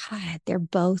like, God, they're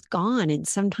both gone. And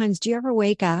sometimes, do you ever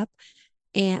wake up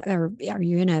or are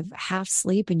you in a half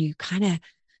sleep and you kind of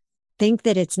think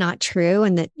that it's not true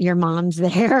and that your mom's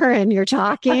there and you're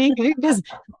talking? Because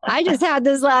I just had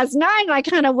this last night, and I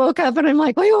kind of woke up and I'm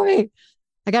like, wait,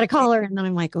 I got to call her. And then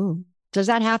I'm like, oh, does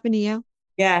that happen to you?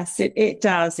 Yes, it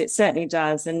does. It certainly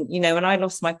does. And, you know, when I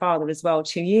lost my father as well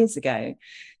 2 years ago,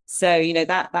 so, you know,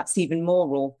 that's even more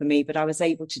raw for me, but I was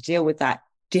able to deal with that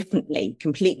differently,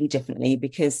 completely differently,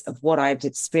 because of what I'd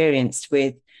experienced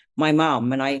with my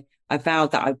mum. And I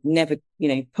vowed that I'd never, you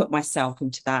know, put myself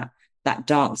into that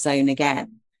dark zone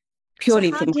again, So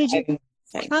purely for my own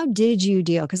sake. how did you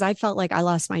deal? Because I felt like I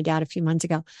lost my dad a few months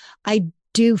ago. I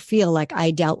do feel like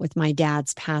I dealt with my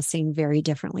dad's passing very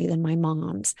differently than my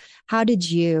mom's. How did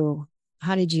you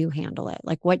handle it?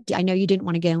 Like, what, I know you didn't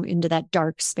want to go into that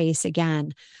dark space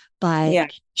again, but Yeah.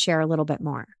 share a little bit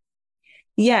more.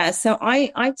 Yeah. So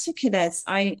I took it as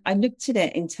I looked at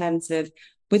it in terms of,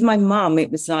 with my mum,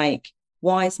 it was like,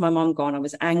 why is my mum gone? I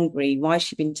was angry. Why has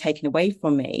she been taken away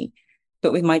from me?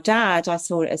 But with my dad, I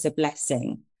saw it as a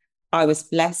blessing. I was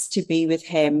blessed to be with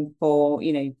him for,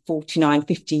 you know, 49,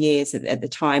 50 years at the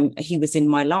time he was in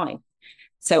my life.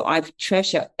 So I've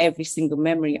treasured every single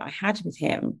memory I had with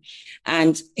him.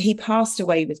 And he passed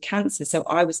away with cancer. So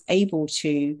I was able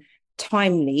to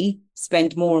timely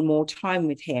spend more and more time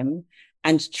with him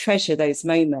and treasure those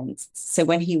moments. So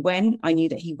when he went, I knew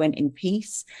that he went in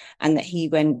peace, and that he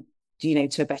went, you know,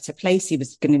 to a better place. He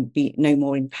was going to be no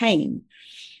more in pain.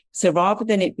 So rather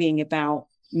than it being about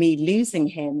me losing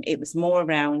him, it was more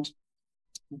around,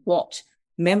 what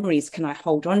memories can I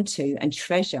hold on to and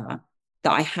treasure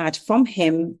that I had from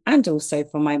him, and also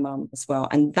from my mum as well.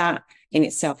 And that in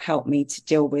itself helped me to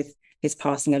deal with his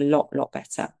passing a lot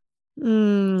better.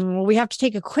 Well, we have to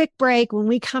take a quick break. When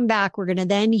we come back, we're going to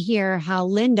then hear how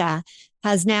Linda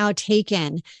has now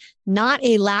taken not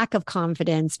a lack of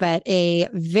confidence, but a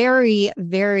very,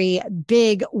 very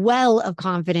big well of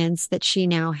confidence that she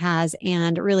now has,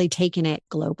 and really taken it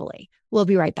globally. We'll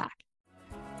be right back.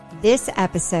 This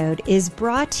episode is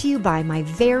brought to you by my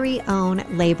very own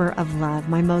labor of love,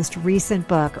 my most recent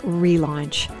book,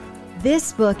 ReLaunch.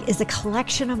 This book is a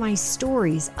collection of my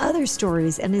stories, other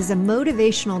stories, and is a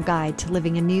motivational guide to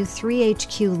living a new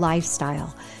 3HQ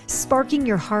lifestyle, sparking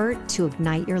your heart to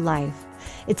ignite your life.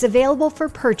 It's available for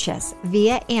purchase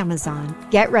via Amazon.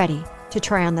 Get ready to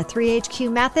try on the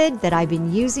 3HQ method that I've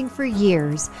been using for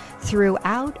years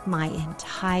throughout my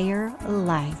entire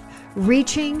life,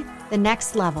 reaching the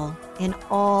next level in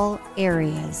all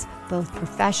areas, both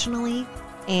professionally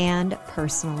and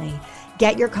personally.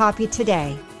 Get your copy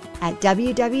today at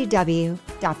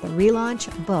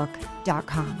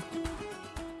www.therelaunchbook.com.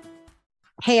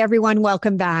 Hey everyone,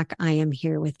 welcome back. I am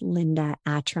here with Linda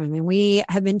Attram, and we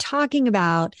have been talking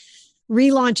about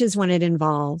relaunches when it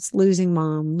involves losing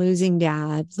mom, losing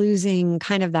dad, losing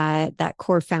kind of that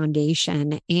core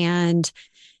foundation. And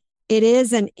it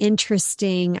is an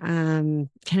interesting,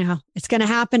 it's going to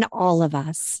happen to all of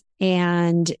us.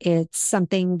 And it's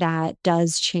something that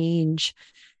does change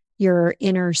your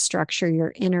inner structure,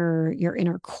 your inner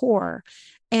core.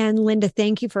 And Linda,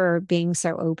 thank you for being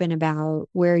so open about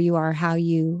where you are, how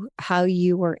you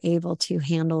were able to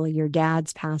handle your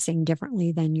dad's passing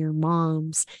differently than your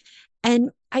mom's.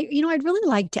 And I'd really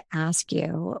like to ask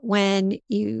you, when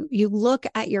you look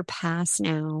at your past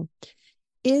now,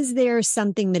 is there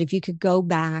something that if you could go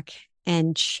back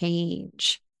and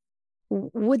change,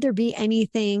 would there be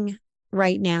anything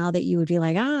right now that you would be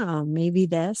like, oh, maybe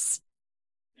this?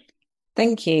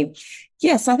 Thank you.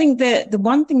 Yes, I think the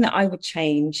one thing that I would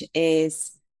change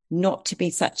is not to be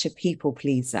such a people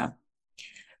pleaser.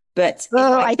 But if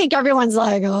Oh, I think everyone's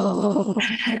like, oh,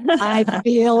 I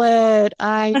feel it.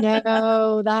 I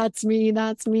know. That's me.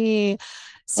 That's me.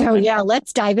 So, yeah,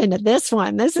 let's dive into this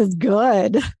one. This is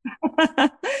good.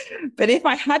 but if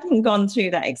I hadn't gone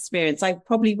through that experience, I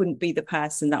probably wouldn't be the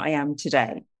person that I am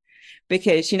today.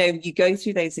 Because you go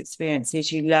through those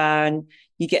experiences, you learn,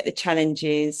 you get the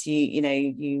challenges,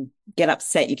 you get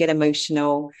upset, you get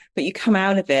emotional, but you come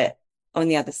out of it on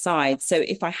the other side. So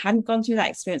if I hadn't gone through that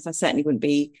experience, I certainly wouldn't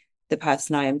be the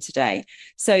person I am today.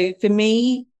 So for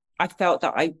me, I felt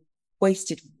that I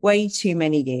wasted way too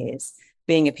many years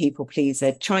being a people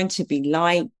pleaser, trying to be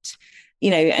liked,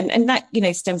 and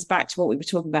that stems back to what we were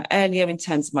talking about earlier in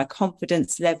terms of my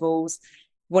confidence levels,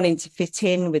 wanting to fit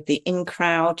in with the in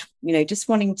crowd, just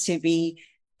wanting to be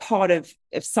part of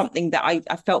something that I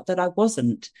felt that I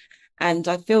wasn't. And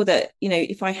I feel that,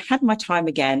 if I had my time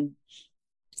again,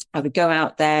 I would go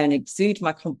out there and exude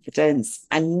my confidence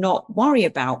and not worry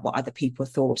about what other people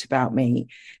thought about me.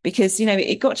 Because,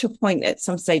 it got to a point at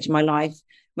some stage in my life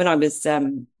when I was,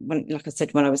 like I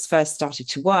said, when I was first started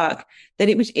to work, that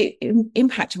it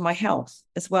impacted my health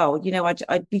as well.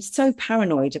 I'd be so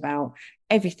paranoid about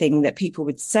everything that people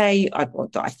would say,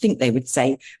 that I think they would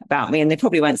say about me, and they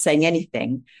probably weren't saying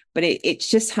anything, but it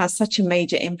just has such a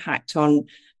major impact on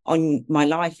my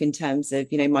life in terms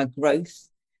of, my growth.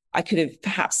 I could have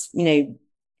perhaps, been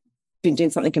doing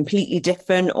something completely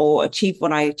different or achieved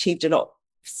what I achieved a lot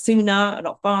sooner, a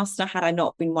lot faster, had I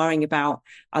not been worrying about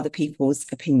other people's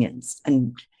opinions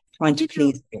and trying to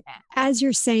please them. As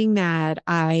you're saying that,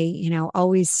 I,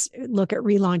 always look at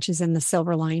relaunches and the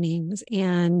silver linings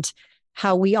and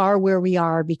how we are where we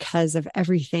are because of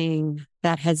everything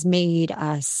that has made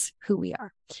us who we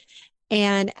are.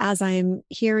 And as I'm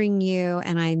hearing you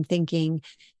and I'm thinking,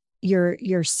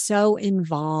 you're so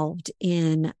involved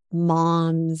in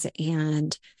moms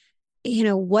and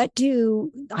what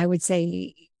do I would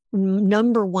say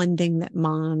number one thing that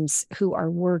moms who are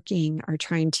working are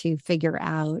trying to figure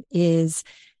out is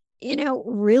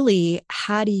really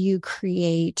how do you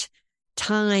create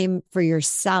time for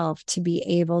yourself to be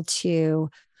able to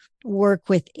work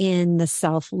within the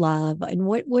self-love, and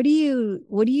what do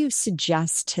you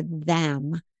suggest to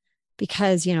them?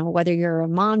 Because whether you're a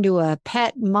mom to a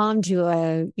pet, mom to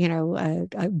a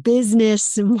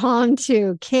business, mom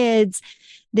to kids,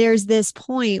 there's this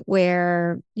point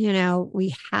where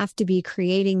we have to be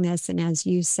creating this, and as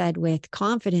you said, with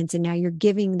confidence, and now you're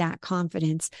giving that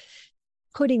confidence,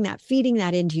 feeding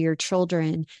that into your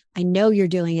children. I know you're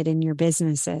doing it in your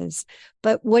businesses,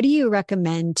 but what do you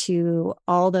recommend to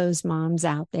all those moms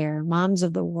out there, moms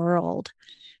of the world,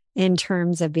 in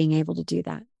terms of being able to do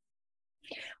that?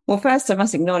 Well, first, I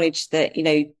must acknowledge that,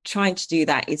 trying to do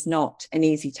that is not an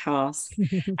easy task.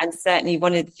 And certainly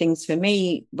one of the things for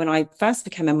me when I first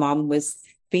became a mum was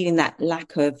feeling that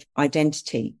lack of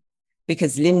identity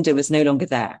because Linda was no longer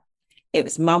there. It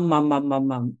was mum, mum, mum, mum,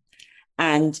 mum.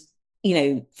 And,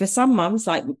 for some mums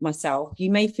like myself,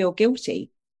 you may feel guilty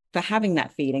for having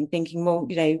that feeling, thinking, well,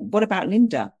 what about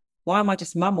Linda? Why am I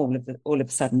just mum all of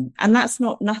a sudden? And that's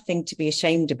nothing to be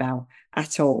ashamed about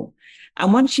at all.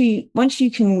 And once you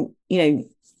can,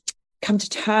 come to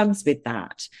terms with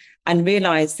that and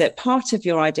realize that part of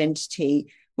your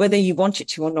identity, whether you want it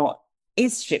to or not,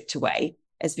 is stripped away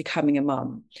as becoming a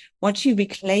mum. Once you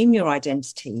reclaim your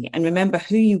identity and remember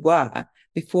who you were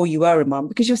before you were a mum,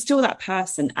 because you're still that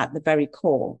person at the very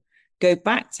core, go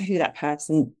back to who that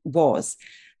person was.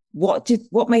 What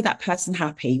made that person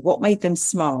happy? What made them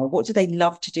smile? What do they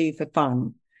love to do for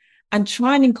fun? And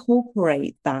try and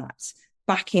incorporate that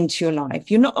back into your life.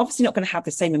 You're not obviously not going to have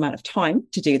the same amount of time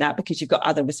to do that because you've got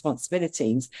other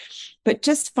responsibilities, but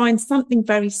just find something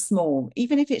very small,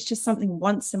 even if it's just something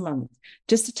once a month,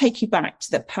 just to take you back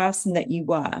to the person that you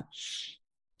were,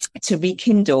 to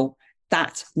rekindle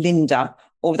that Linda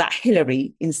or that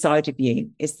Hillary inside of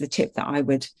you is the tip that I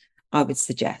would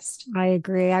suggest. I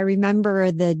agree. I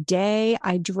remember the day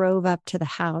I drove up to the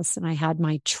house and I had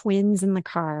my twins in the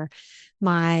car.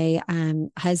 My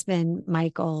husband,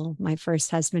 Michael, my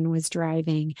first husband, was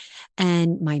driving,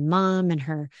 and my mom and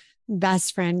her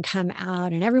best friend come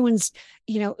out, and everyone's,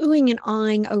 oohing and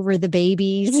awing over the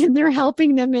babies, and they're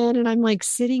helping them in. And I'm like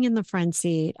sitting in the front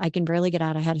seat. I can barely get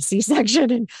out. I had a C-section,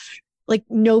 and like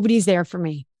nobody's there for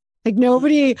me. Like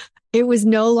nobody, it was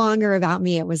no longer about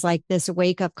me. It was like this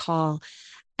wake up call.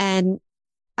 And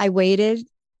I waited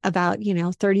about,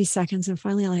 30 seconds and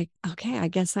finally like, okay, I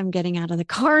guess I'm getting out of the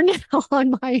car now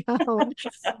on my own.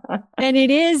 And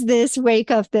it is this wake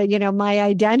up that, my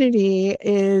identity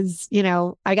is,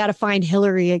 I got to find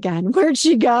Hillary again. Where'd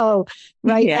she go?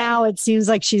 Right Yeah. now, it seems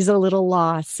like she's a little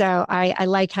lost. So I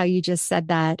like how you just said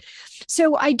that.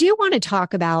 So I do want to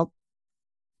talk about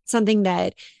something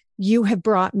that you have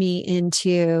brought me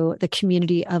into the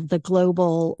community of the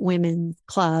Global Women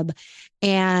Club,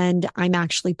 and I'm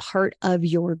actually part of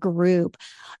your group.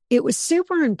 It was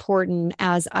super important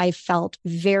as I felt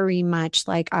very much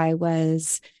like I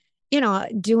was,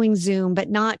 doing Zoom,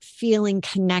 but not feeling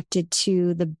connected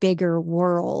to the bigger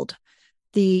world.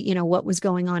 What was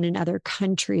going on in other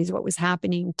countries, what was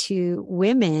happening to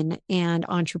women and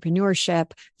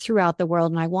entrepreneurship throughout the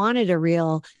world. And I wanted a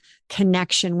real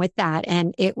connection with that.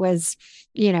 And it was,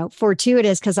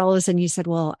 fortuitous because all of a sudden you said,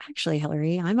 well, actually,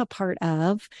 Hillary, I'm a part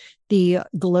of the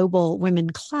Global Women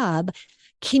Club.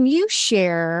 Can you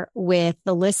share with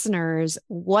the listeners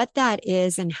what that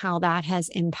is and how that has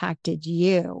impacted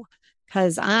you?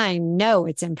 Because I know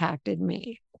it's impacted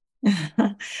me.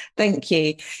 Thank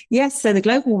you. Yes, so the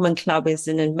Global Woman Club is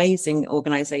an amazing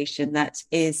organization that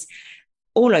is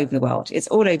all over the world. It's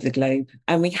all over the globe.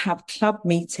 And we have club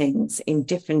meetings in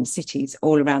different cities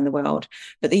all around the world.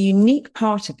 But the unique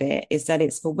part of it is that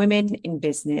it's for women in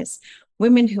business,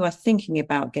 women who are thinking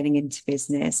about getting into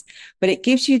business, but it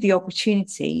gives you the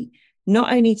opportunity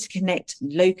not only to connect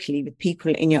locally with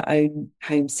people in your own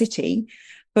home city,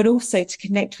 but also to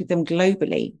connect with them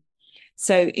globally.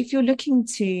 So if you're looking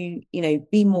to,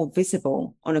 be more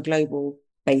visible on a global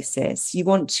basis, you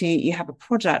have a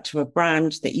product or a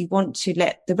brand that you want to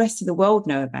let the rest of the world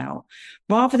know about,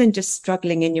 rather than just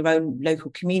struggling in your own local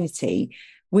community.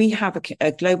 We have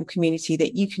a global community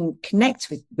that you can connect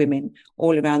with women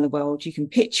all around the world. You can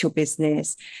pitch your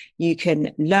business, you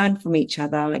can learn from each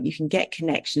other, you can get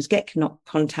connections, get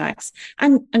contacts,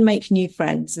 and make new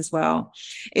friends as well.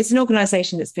 It's an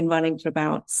organization that's been running for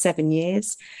about 7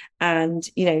 years. And,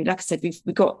 like I said, we've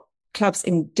got clubs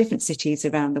in different cities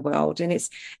around the world. And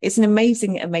it's an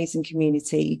amazing, amazing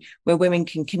community where women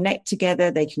can connect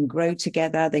together, they can grow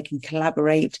together, they can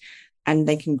collaborate, and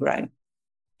they can grow.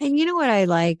 And you know what I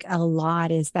like a lot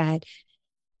is that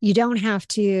you don't have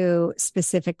to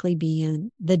specifically be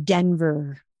in the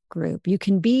Denver group. You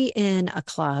can be in a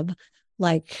club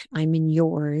like I'm in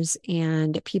yours,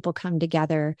 and people come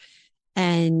together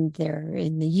and they're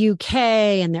in the UK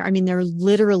and they're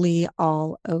literally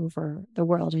all over the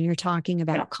world. And you're talking Yeah.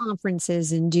 about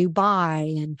conferences in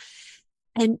Dubai,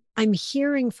 and I'm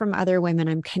hearing from other women,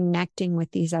 I'm connecting with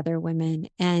these other women,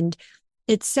 and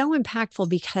it's so impactful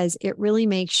because it really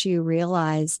makes you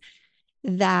realize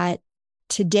that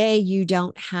today you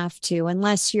don't have to,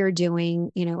 unless you're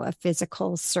doing, a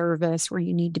physical service where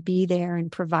you need to be there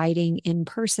and providing in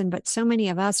person. But so many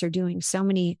of us are doing so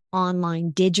many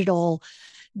online digital,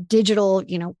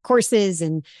 courses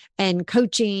and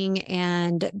coaching,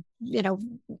 and,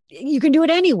 you can do it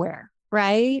anywhere.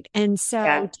 Right. And so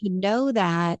Yeah. to know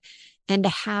that and to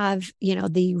have,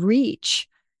 the reach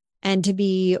and to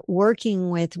be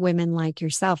working with women like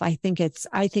yourself, I think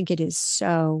it is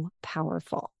so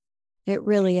powerful. It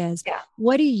really is. Yeah.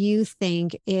 What do you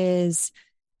think is,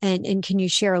 and can you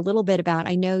share a little bit about,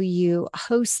 I know you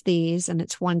host these and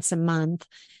it's once a month,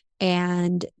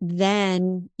 and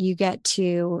then you get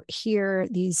to hear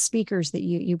these speakers that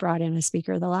you brought in a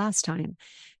speaker the last time.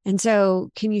 And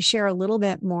so can you share a little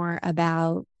bit more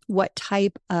about what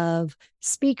type of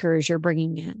speakers you're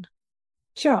bringing in?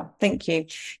 Sure, thank you.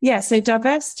 Yeah, so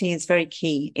diversity is very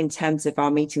key in terms of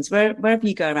our meetings. Wherever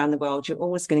you go around the world, you're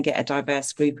always going to get a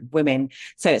diverse group of women.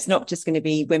 So it's not just going to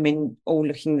be women all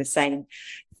looking the same.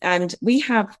 And we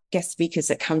have guest speakers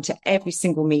that come to every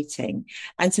single meeting.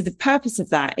 And so the purpose of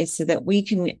that is so that we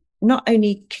can not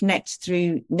only connect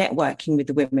through networking with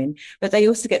the women, but they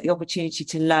also get the opportunity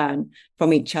to learn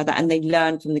from each other, and they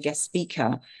learn from the guest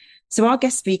speaker. So our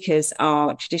guest speakers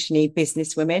are traditionally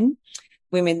business women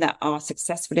that are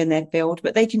successful in their field,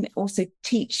 but they can also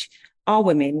teach our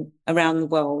women around the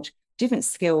world different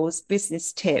skills,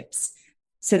 business tips,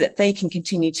 so that they can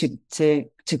continue to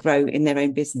grow in their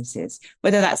own businesses,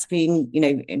 whether that's being,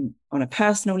 on a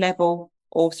personal level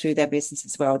or through their business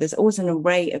as well. There's always an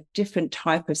array of different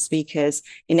type of speakers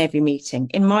in every meeting,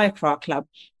 in my Accra club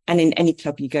and in any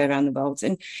club you go around the world.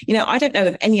 And, I don't know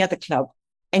of any other club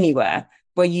anywhere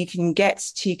where you can get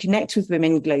to connect with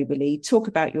women globally, talk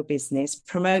about your business,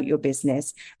 promote your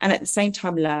business, and at the same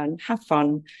time learn, have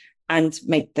fun, and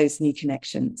make those new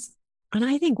connections. And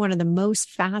I think one of the most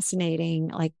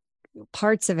fascinating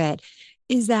parts of it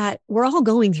is that we're all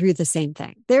going through the same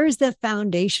thing. There's the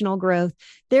foundational growth,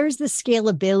 there's the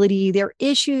scalability, there are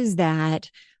issues that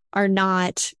are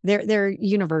not, they're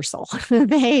universal.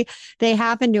 they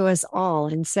happen to us all.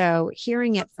 And so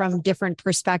hearing it from different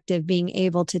perspective, being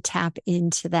able to tap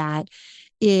into that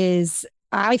is,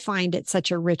 I find it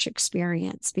such a rich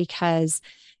experience, because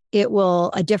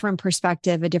a different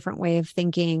perspective, a different way of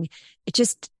thinking. It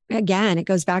just, again, it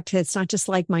goes back to, it's not just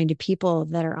like-minded people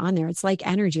that are on there. It's like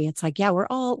energy. It's like, yeah, we're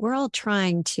all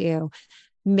trying to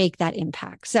make that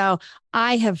impact. So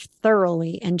I have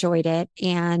thoroughly enjoyed it.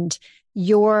 And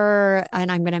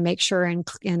I'm going to make sure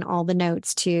in all the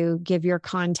notes to give your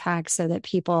contact so that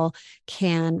people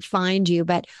can find you.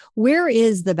 But where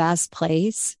is the best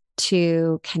place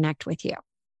to connect with you?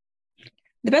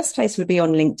 The best place would be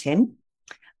on LinkedIn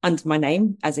under my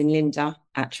name, as in Linda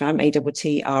Attram,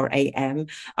 Attram.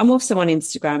 I'm also on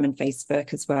Instagram and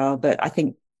Facebook as well, but I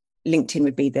think LinkedIn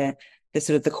would be the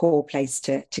sort of the core place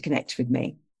to connect with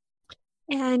me.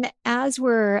 And as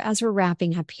we're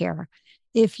wrapping up here,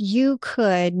 if you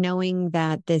could, knowing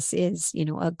that this is,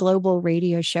 a global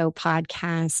radio show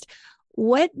podcast,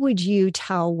 what would you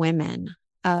tell women,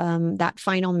 that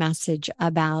final message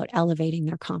about elevating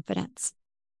their confidence?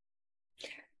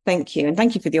 Thank you. And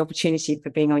thank you for the opportunity for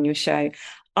being on your show.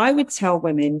 I would tell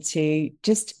women to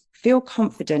just feel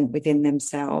confident within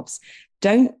themselves.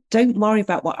 Don't worry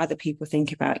about what other people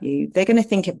think about you. They're going to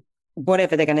think of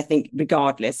whatever they're going to think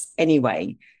regardless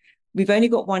anyway. We've only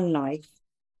got one life.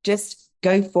 Just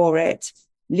go for it,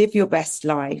 live your best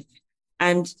life.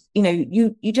 And,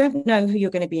 you don't know who you're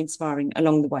going to be inspiring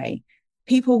along the way.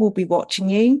 People will be watching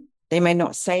you. They may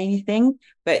not say anything,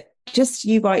 but just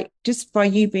by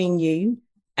you being you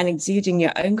and exuding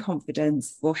your own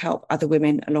confidence will help other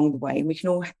women along the way. And we can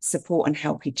all support and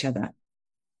help each other.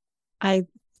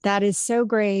 That is so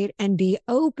great. And be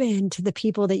open to the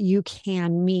people that you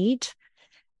can meet.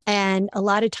 And a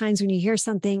lot of times when you hear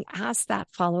something, ask that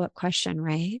follow-up question,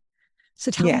 right?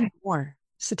 So tell me more.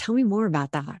 So tell me more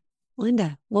about that.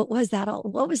 Linda, what was that?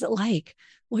 What was it like?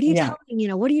 What are you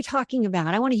telling, what are you talking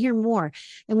about? I want to hear more.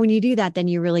 And when you do that, then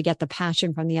you really get the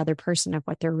passion from the other person of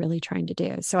what they're really trying to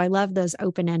do. So I love those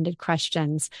open-ended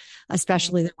questions,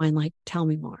 especially the one like, tell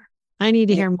me more. I need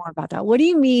to hear more about that. What do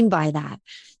you mean by that?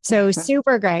 So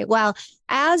super great. Well,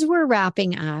 as we're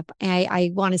wrapping up,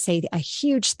 I want to say a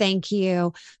huge thank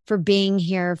you for being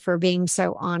here, for being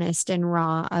so honest and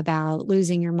raw about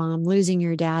losing your mom, losing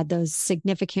your dad, those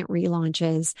significant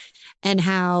relaunches, and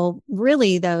how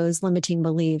really those limiting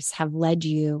beliefs have led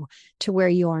you to where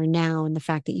you are now, and the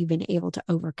fact that you've been able to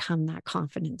overcome that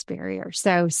confidence barrier.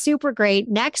 So super great.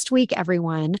 Next week,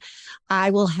 everyone,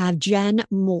 I will have Jen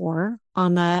Moore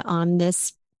on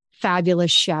this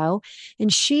fabulous show.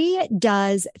 And she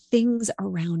does things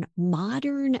around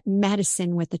modern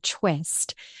medicine with a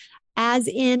twist, as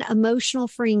in emotional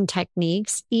freeing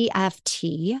techniques,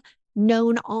 EFT,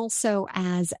 known also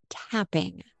as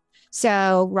tapping.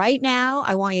 So right now,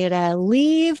 I want you to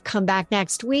leave, come back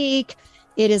next week.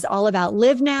 It is all about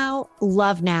live now,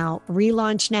 love now,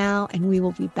 relaunch now, and we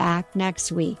will be back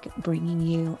next week bringing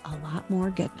you a lot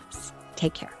more goodness.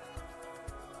 Take care.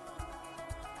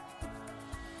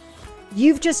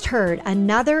 You've just heard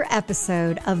another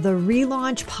episode of the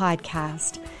ReLaunch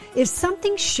podcast. If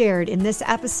something shared in this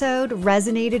episode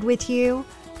resonated with you,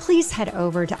 please head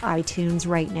over to iTunes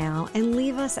right now and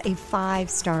leave us a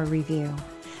 5-star review.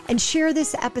 And share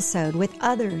this episode with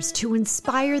others to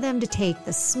inspire them to take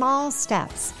the small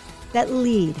steps that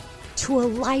lead to a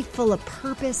life full of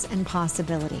purpose and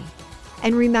possibility.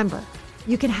 And remember,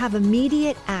 you can have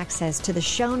immediate access to the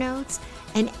show notes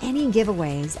and any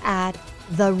giveaways at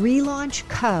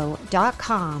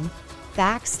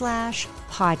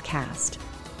therelaunchco.com/podcast.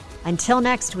 Until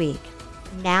next week,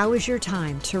 now is your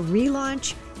time to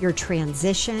relaunch your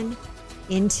transition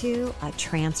into a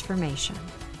transformation.